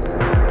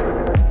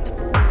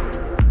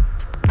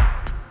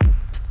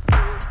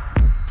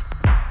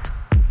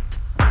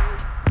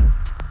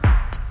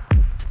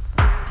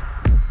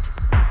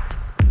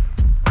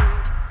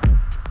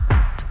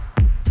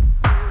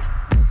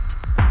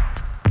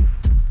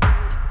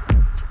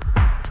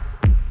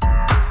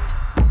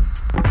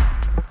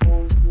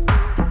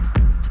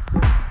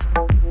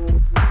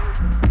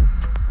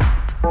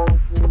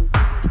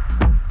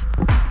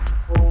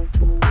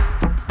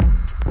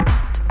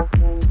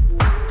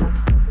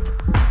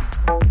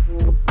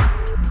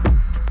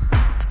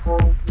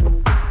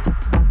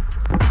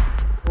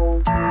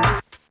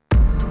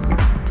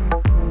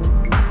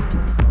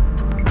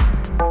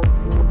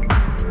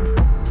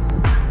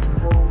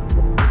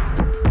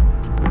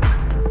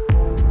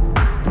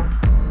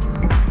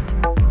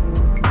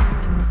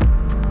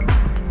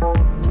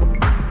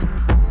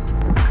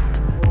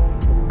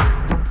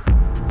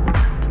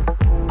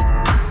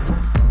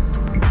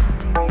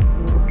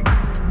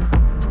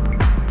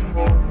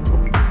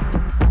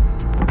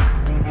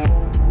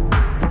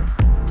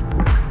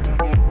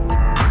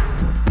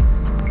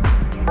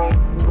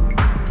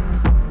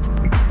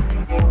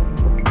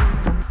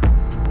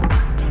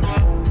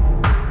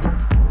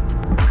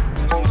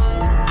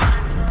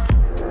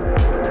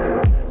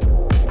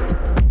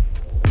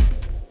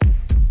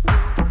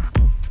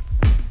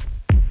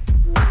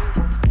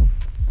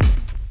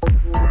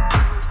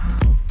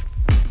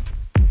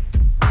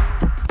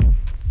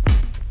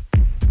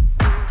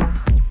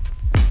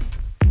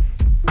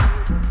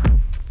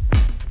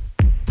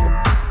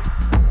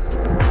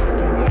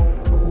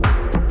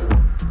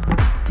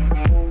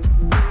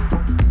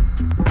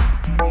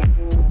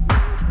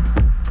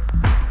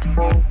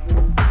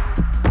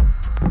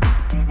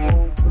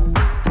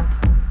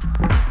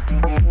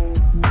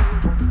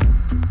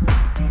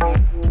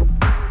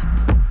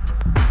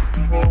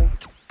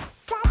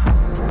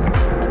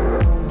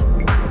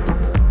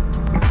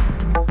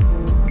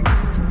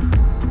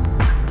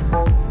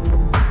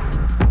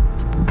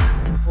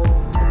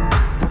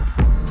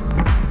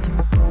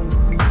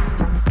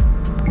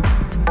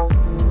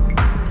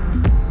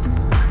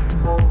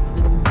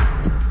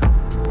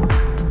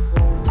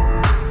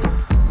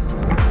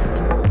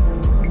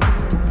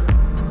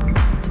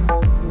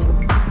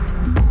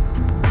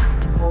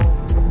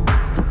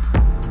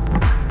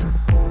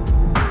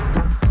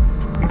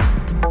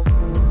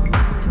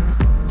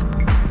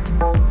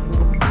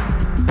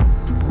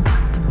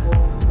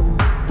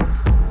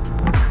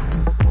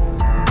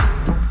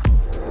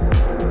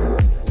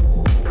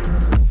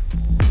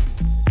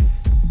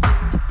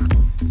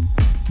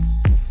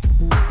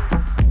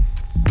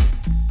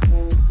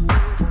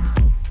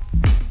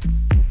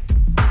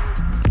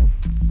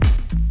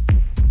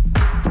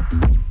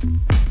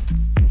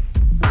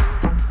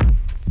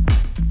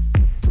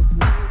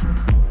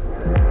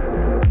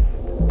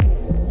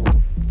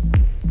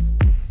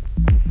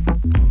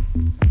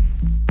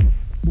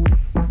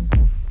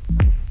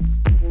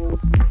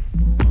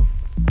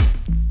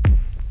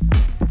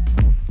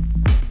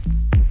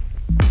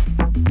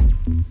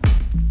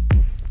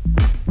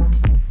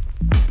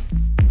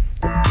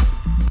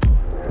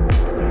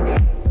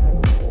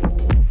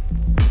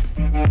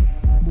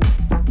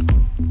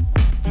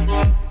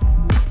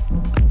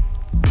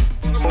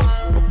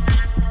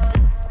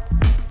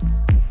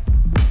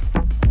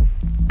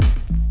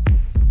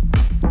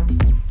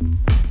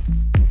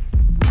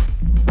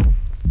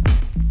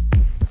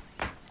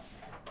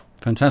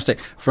 Fantastic.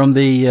 From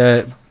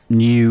the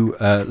new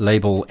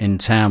label in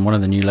town, one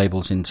of the new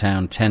labels in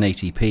town,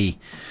 1080p,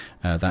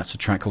 that's a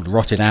track called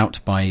Rotted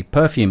Out by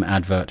Perfume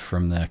Advert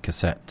from their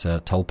cassette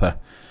Tulpa.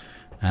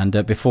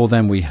 And before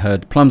then we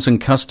heard Plums and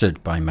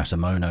Custard by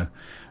Metamono.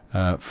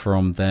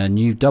 from their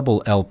new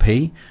double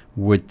LP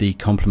with the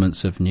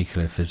compliments of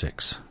nuclear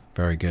physics.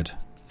 Very good.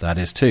 That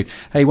is too.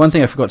 Hey, one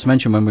thing I forgot to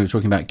mention when we were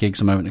talking about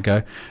gigs a moment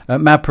ago,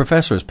 Mad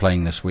Professor is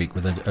playing this week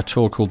with a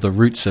tour called the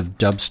Roots of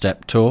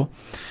Dubstep Tour.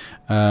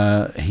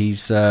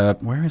 He's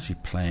where is he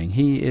playing?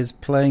 He is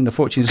playing the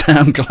Fortune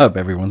Sound Club.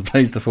 Everyone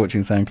plays the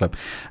Fortune Sound Club.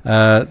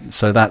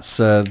 So that's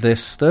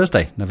this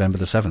Thursday, November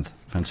the 7th.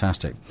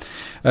 Fantastic.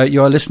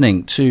 You are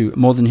listening to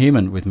More Than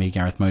Human with me,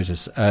 Gareth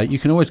Moses. You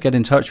can always get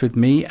in touch with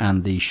me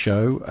and the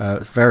show.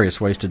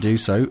 Various ways to do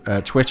so.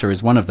 Twitter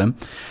is one of them,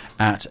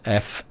 at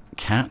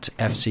FCAT,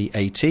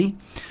 FCAT.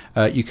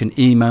 You can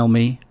email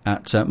me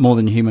at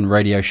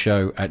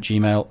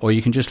morethanhumanradioshow@gmail.com, or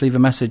you can just leave a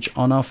message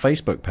on our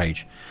Facebook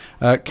page.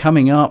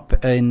 Coming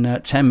up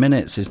in 10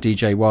 minutes is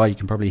DJ Y. You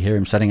can probably hear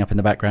him setting up in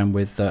the background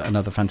with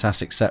another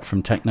fantastic set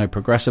from Techno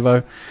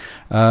Progressivo.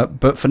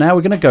 But for now,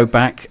 we're going to go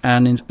back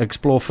and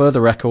explore further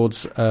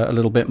records a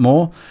little bit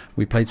more.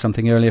 We played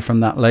something earlier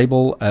from that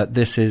label.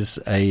 This is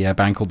a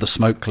band called The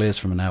Smoke Clears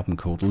from an album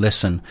called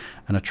Listen,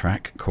 and a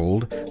track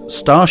called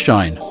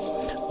Starshine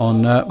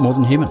on More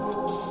Than Human.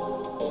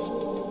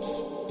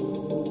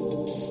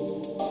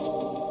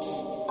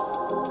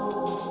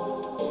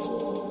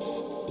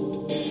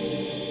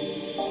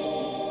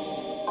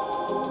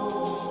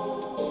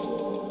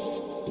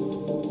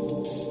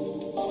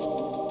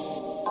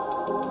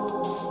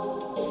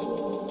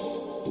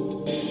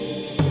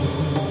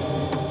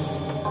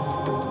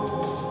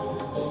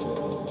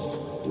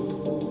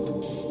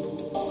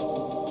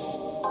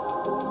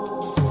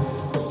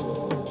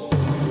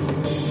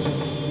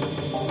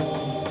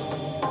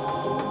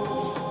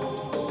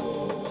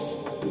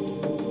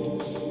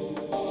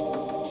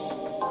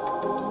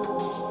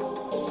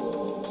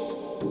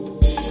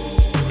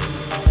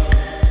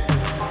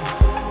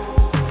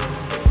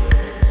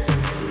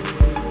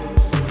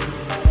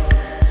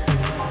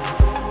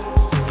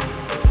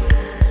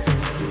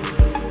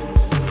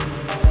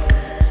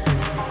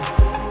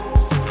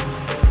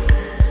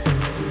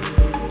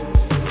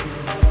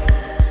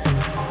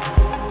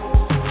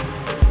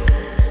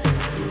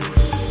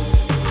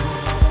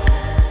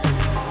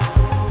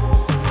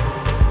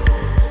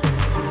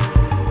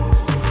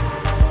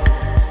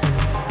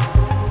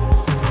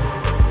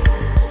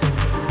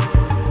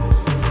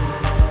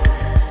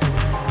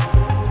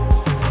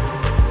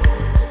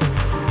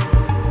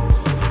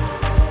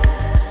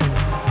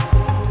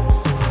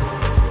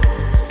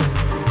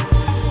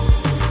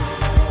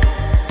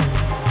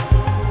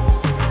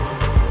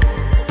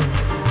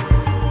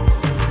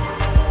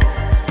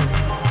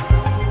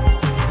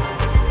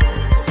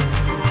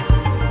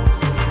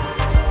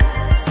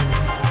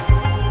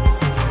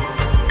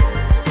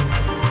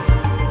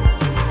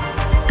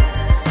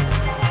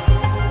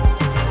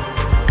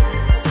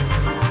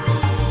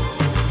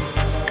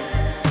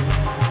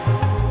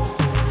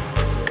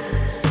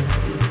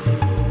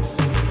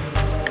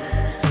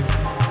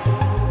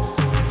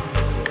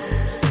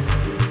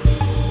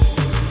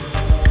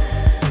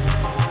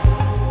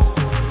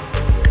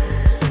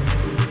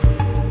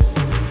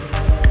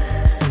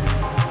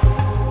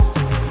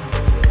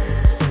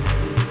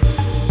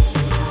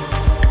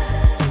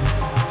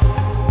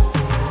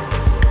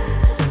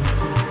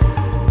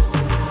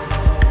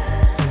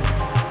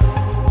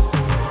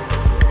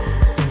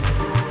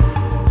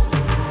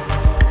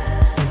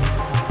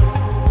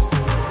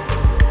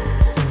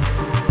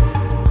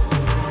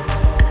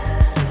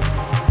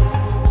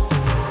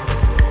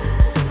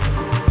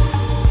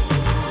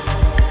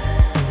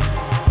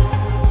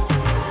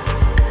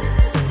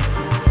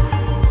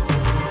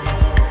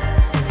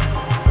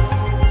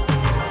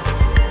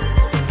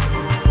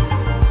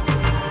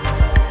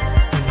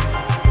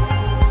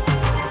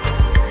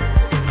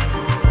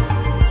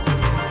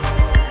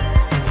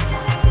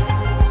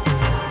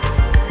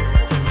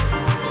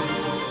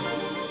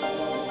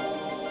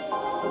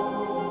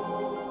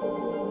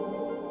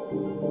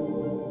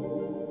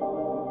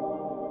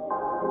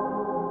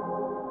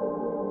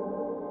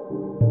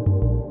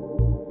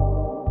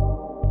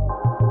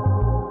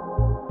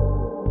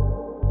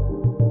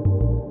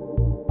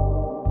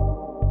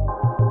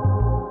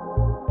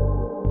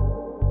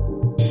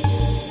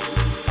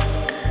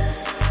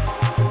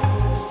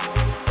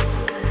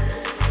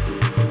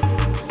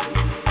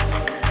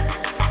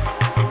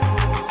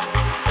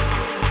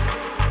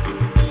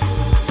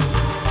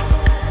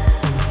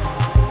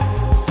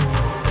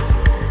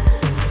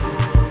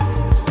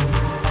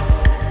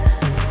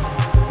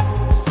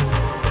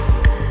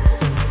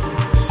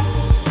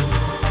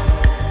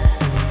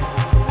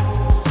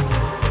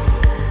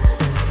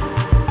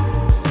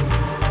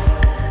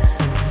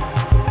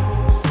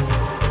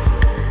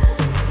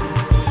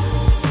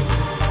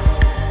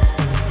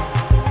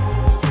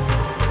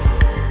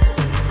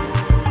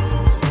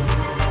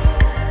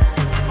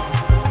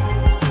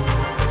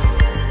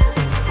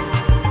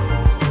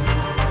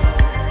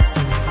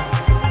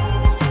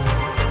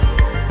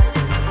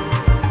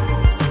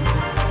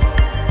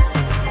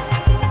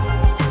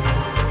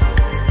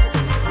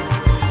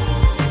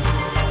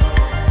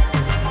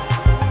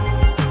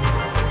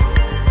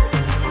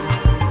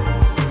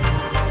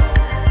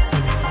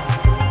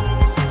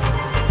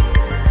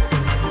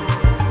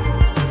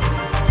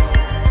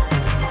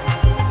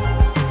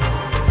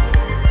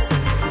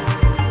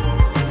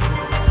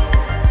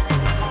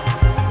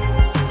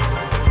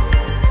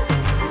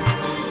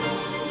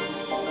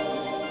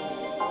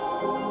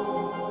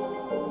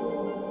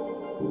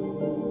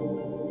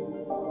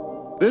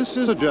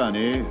 This is a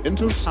journey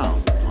into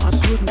sound. Gotta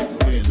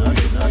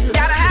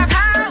have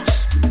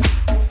house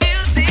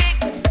music.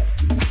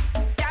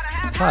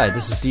 Hi,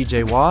 this is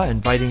DJ Wah,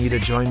 inviting you to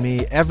join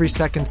me every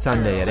second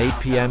Sunday at 8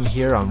 p.m.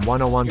 here on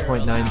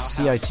 101.9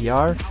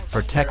 CITR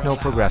for Techno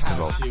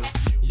Progressivo.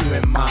 You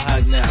in my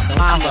hug now.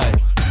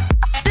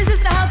 This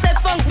is the house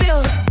that funk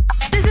build.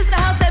 This is the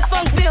house that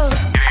funk build.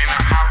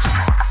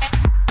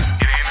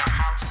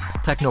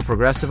 Techno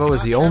Progressivo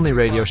is the only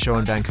radio show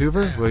in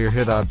Vancouver where you'll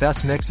hear the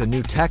best mix of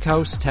new tech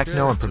house,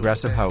 techno, and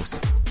progressive house.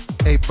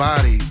 A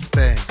body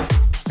thing.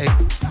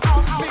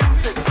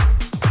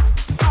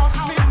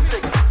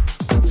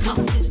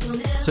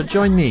 So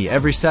join me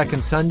every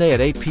second Sunday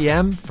at 8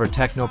 p.m. for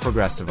Techno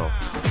Progressivo.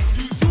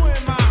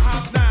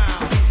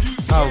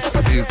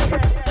 House music.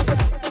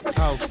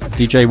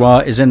 DJ Wah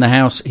is in the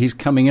house. He's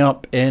coming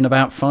up in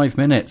about 5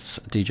 minutes,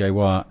 DJ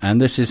Wah. And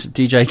this is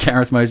DJ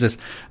Gareth Moses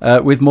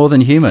with More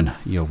Than Human,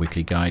 your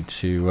weekly guide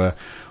to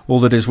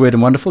all that is weird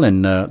and wonderful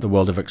in the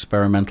world of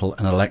experimental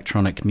and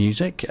electronic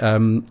music.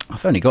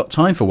 I've only got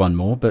time for one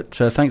more, but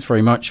thanks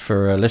very much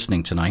for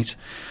listening tonight.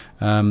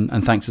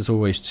 And thanks as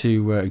always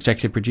to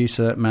executive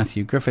producer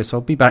Matthew Griffiths.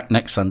 I'll be back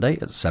next Sunday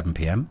at 7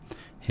 p.m.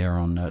 here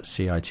on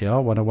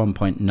CITR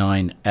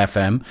 101.9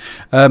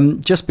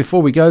 FM. Just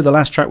before we go, the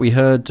last track we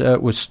heard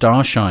was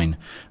Starshine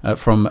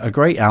from a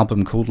great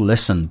album called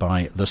Listen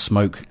by The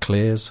Smoke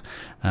Clears,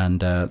 and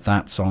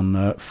that's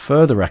on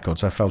Further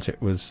Records. I felt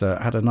it was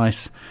had a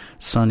nice,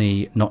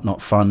 sunny,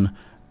 not fun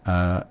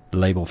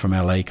label from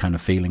LA kind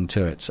of feeling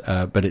to it,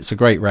 but it's a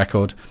great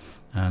record,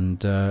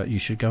 and you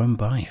should go and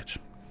buy it.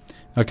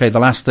 Okay, the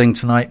last thing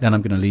tonight then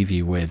I'm going to leave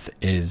you with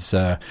is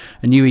a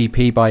new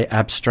EP by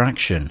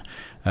Abstraction,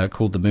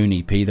 called the Moon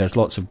EP. There's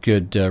lots of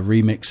good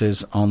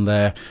remixes on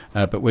there,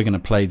 but we're going to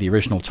play the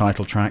original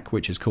title track,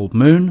 which is called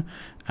Moon,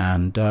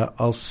 and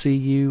I'll see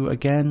you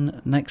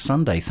again next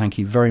Sunday. Thank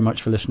you very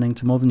much for listening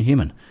to More Than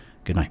Human.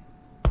 Good night.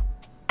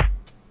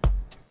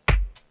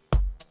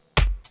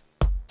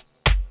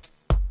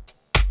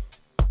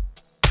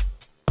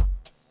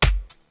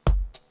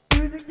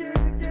 Music, yeah.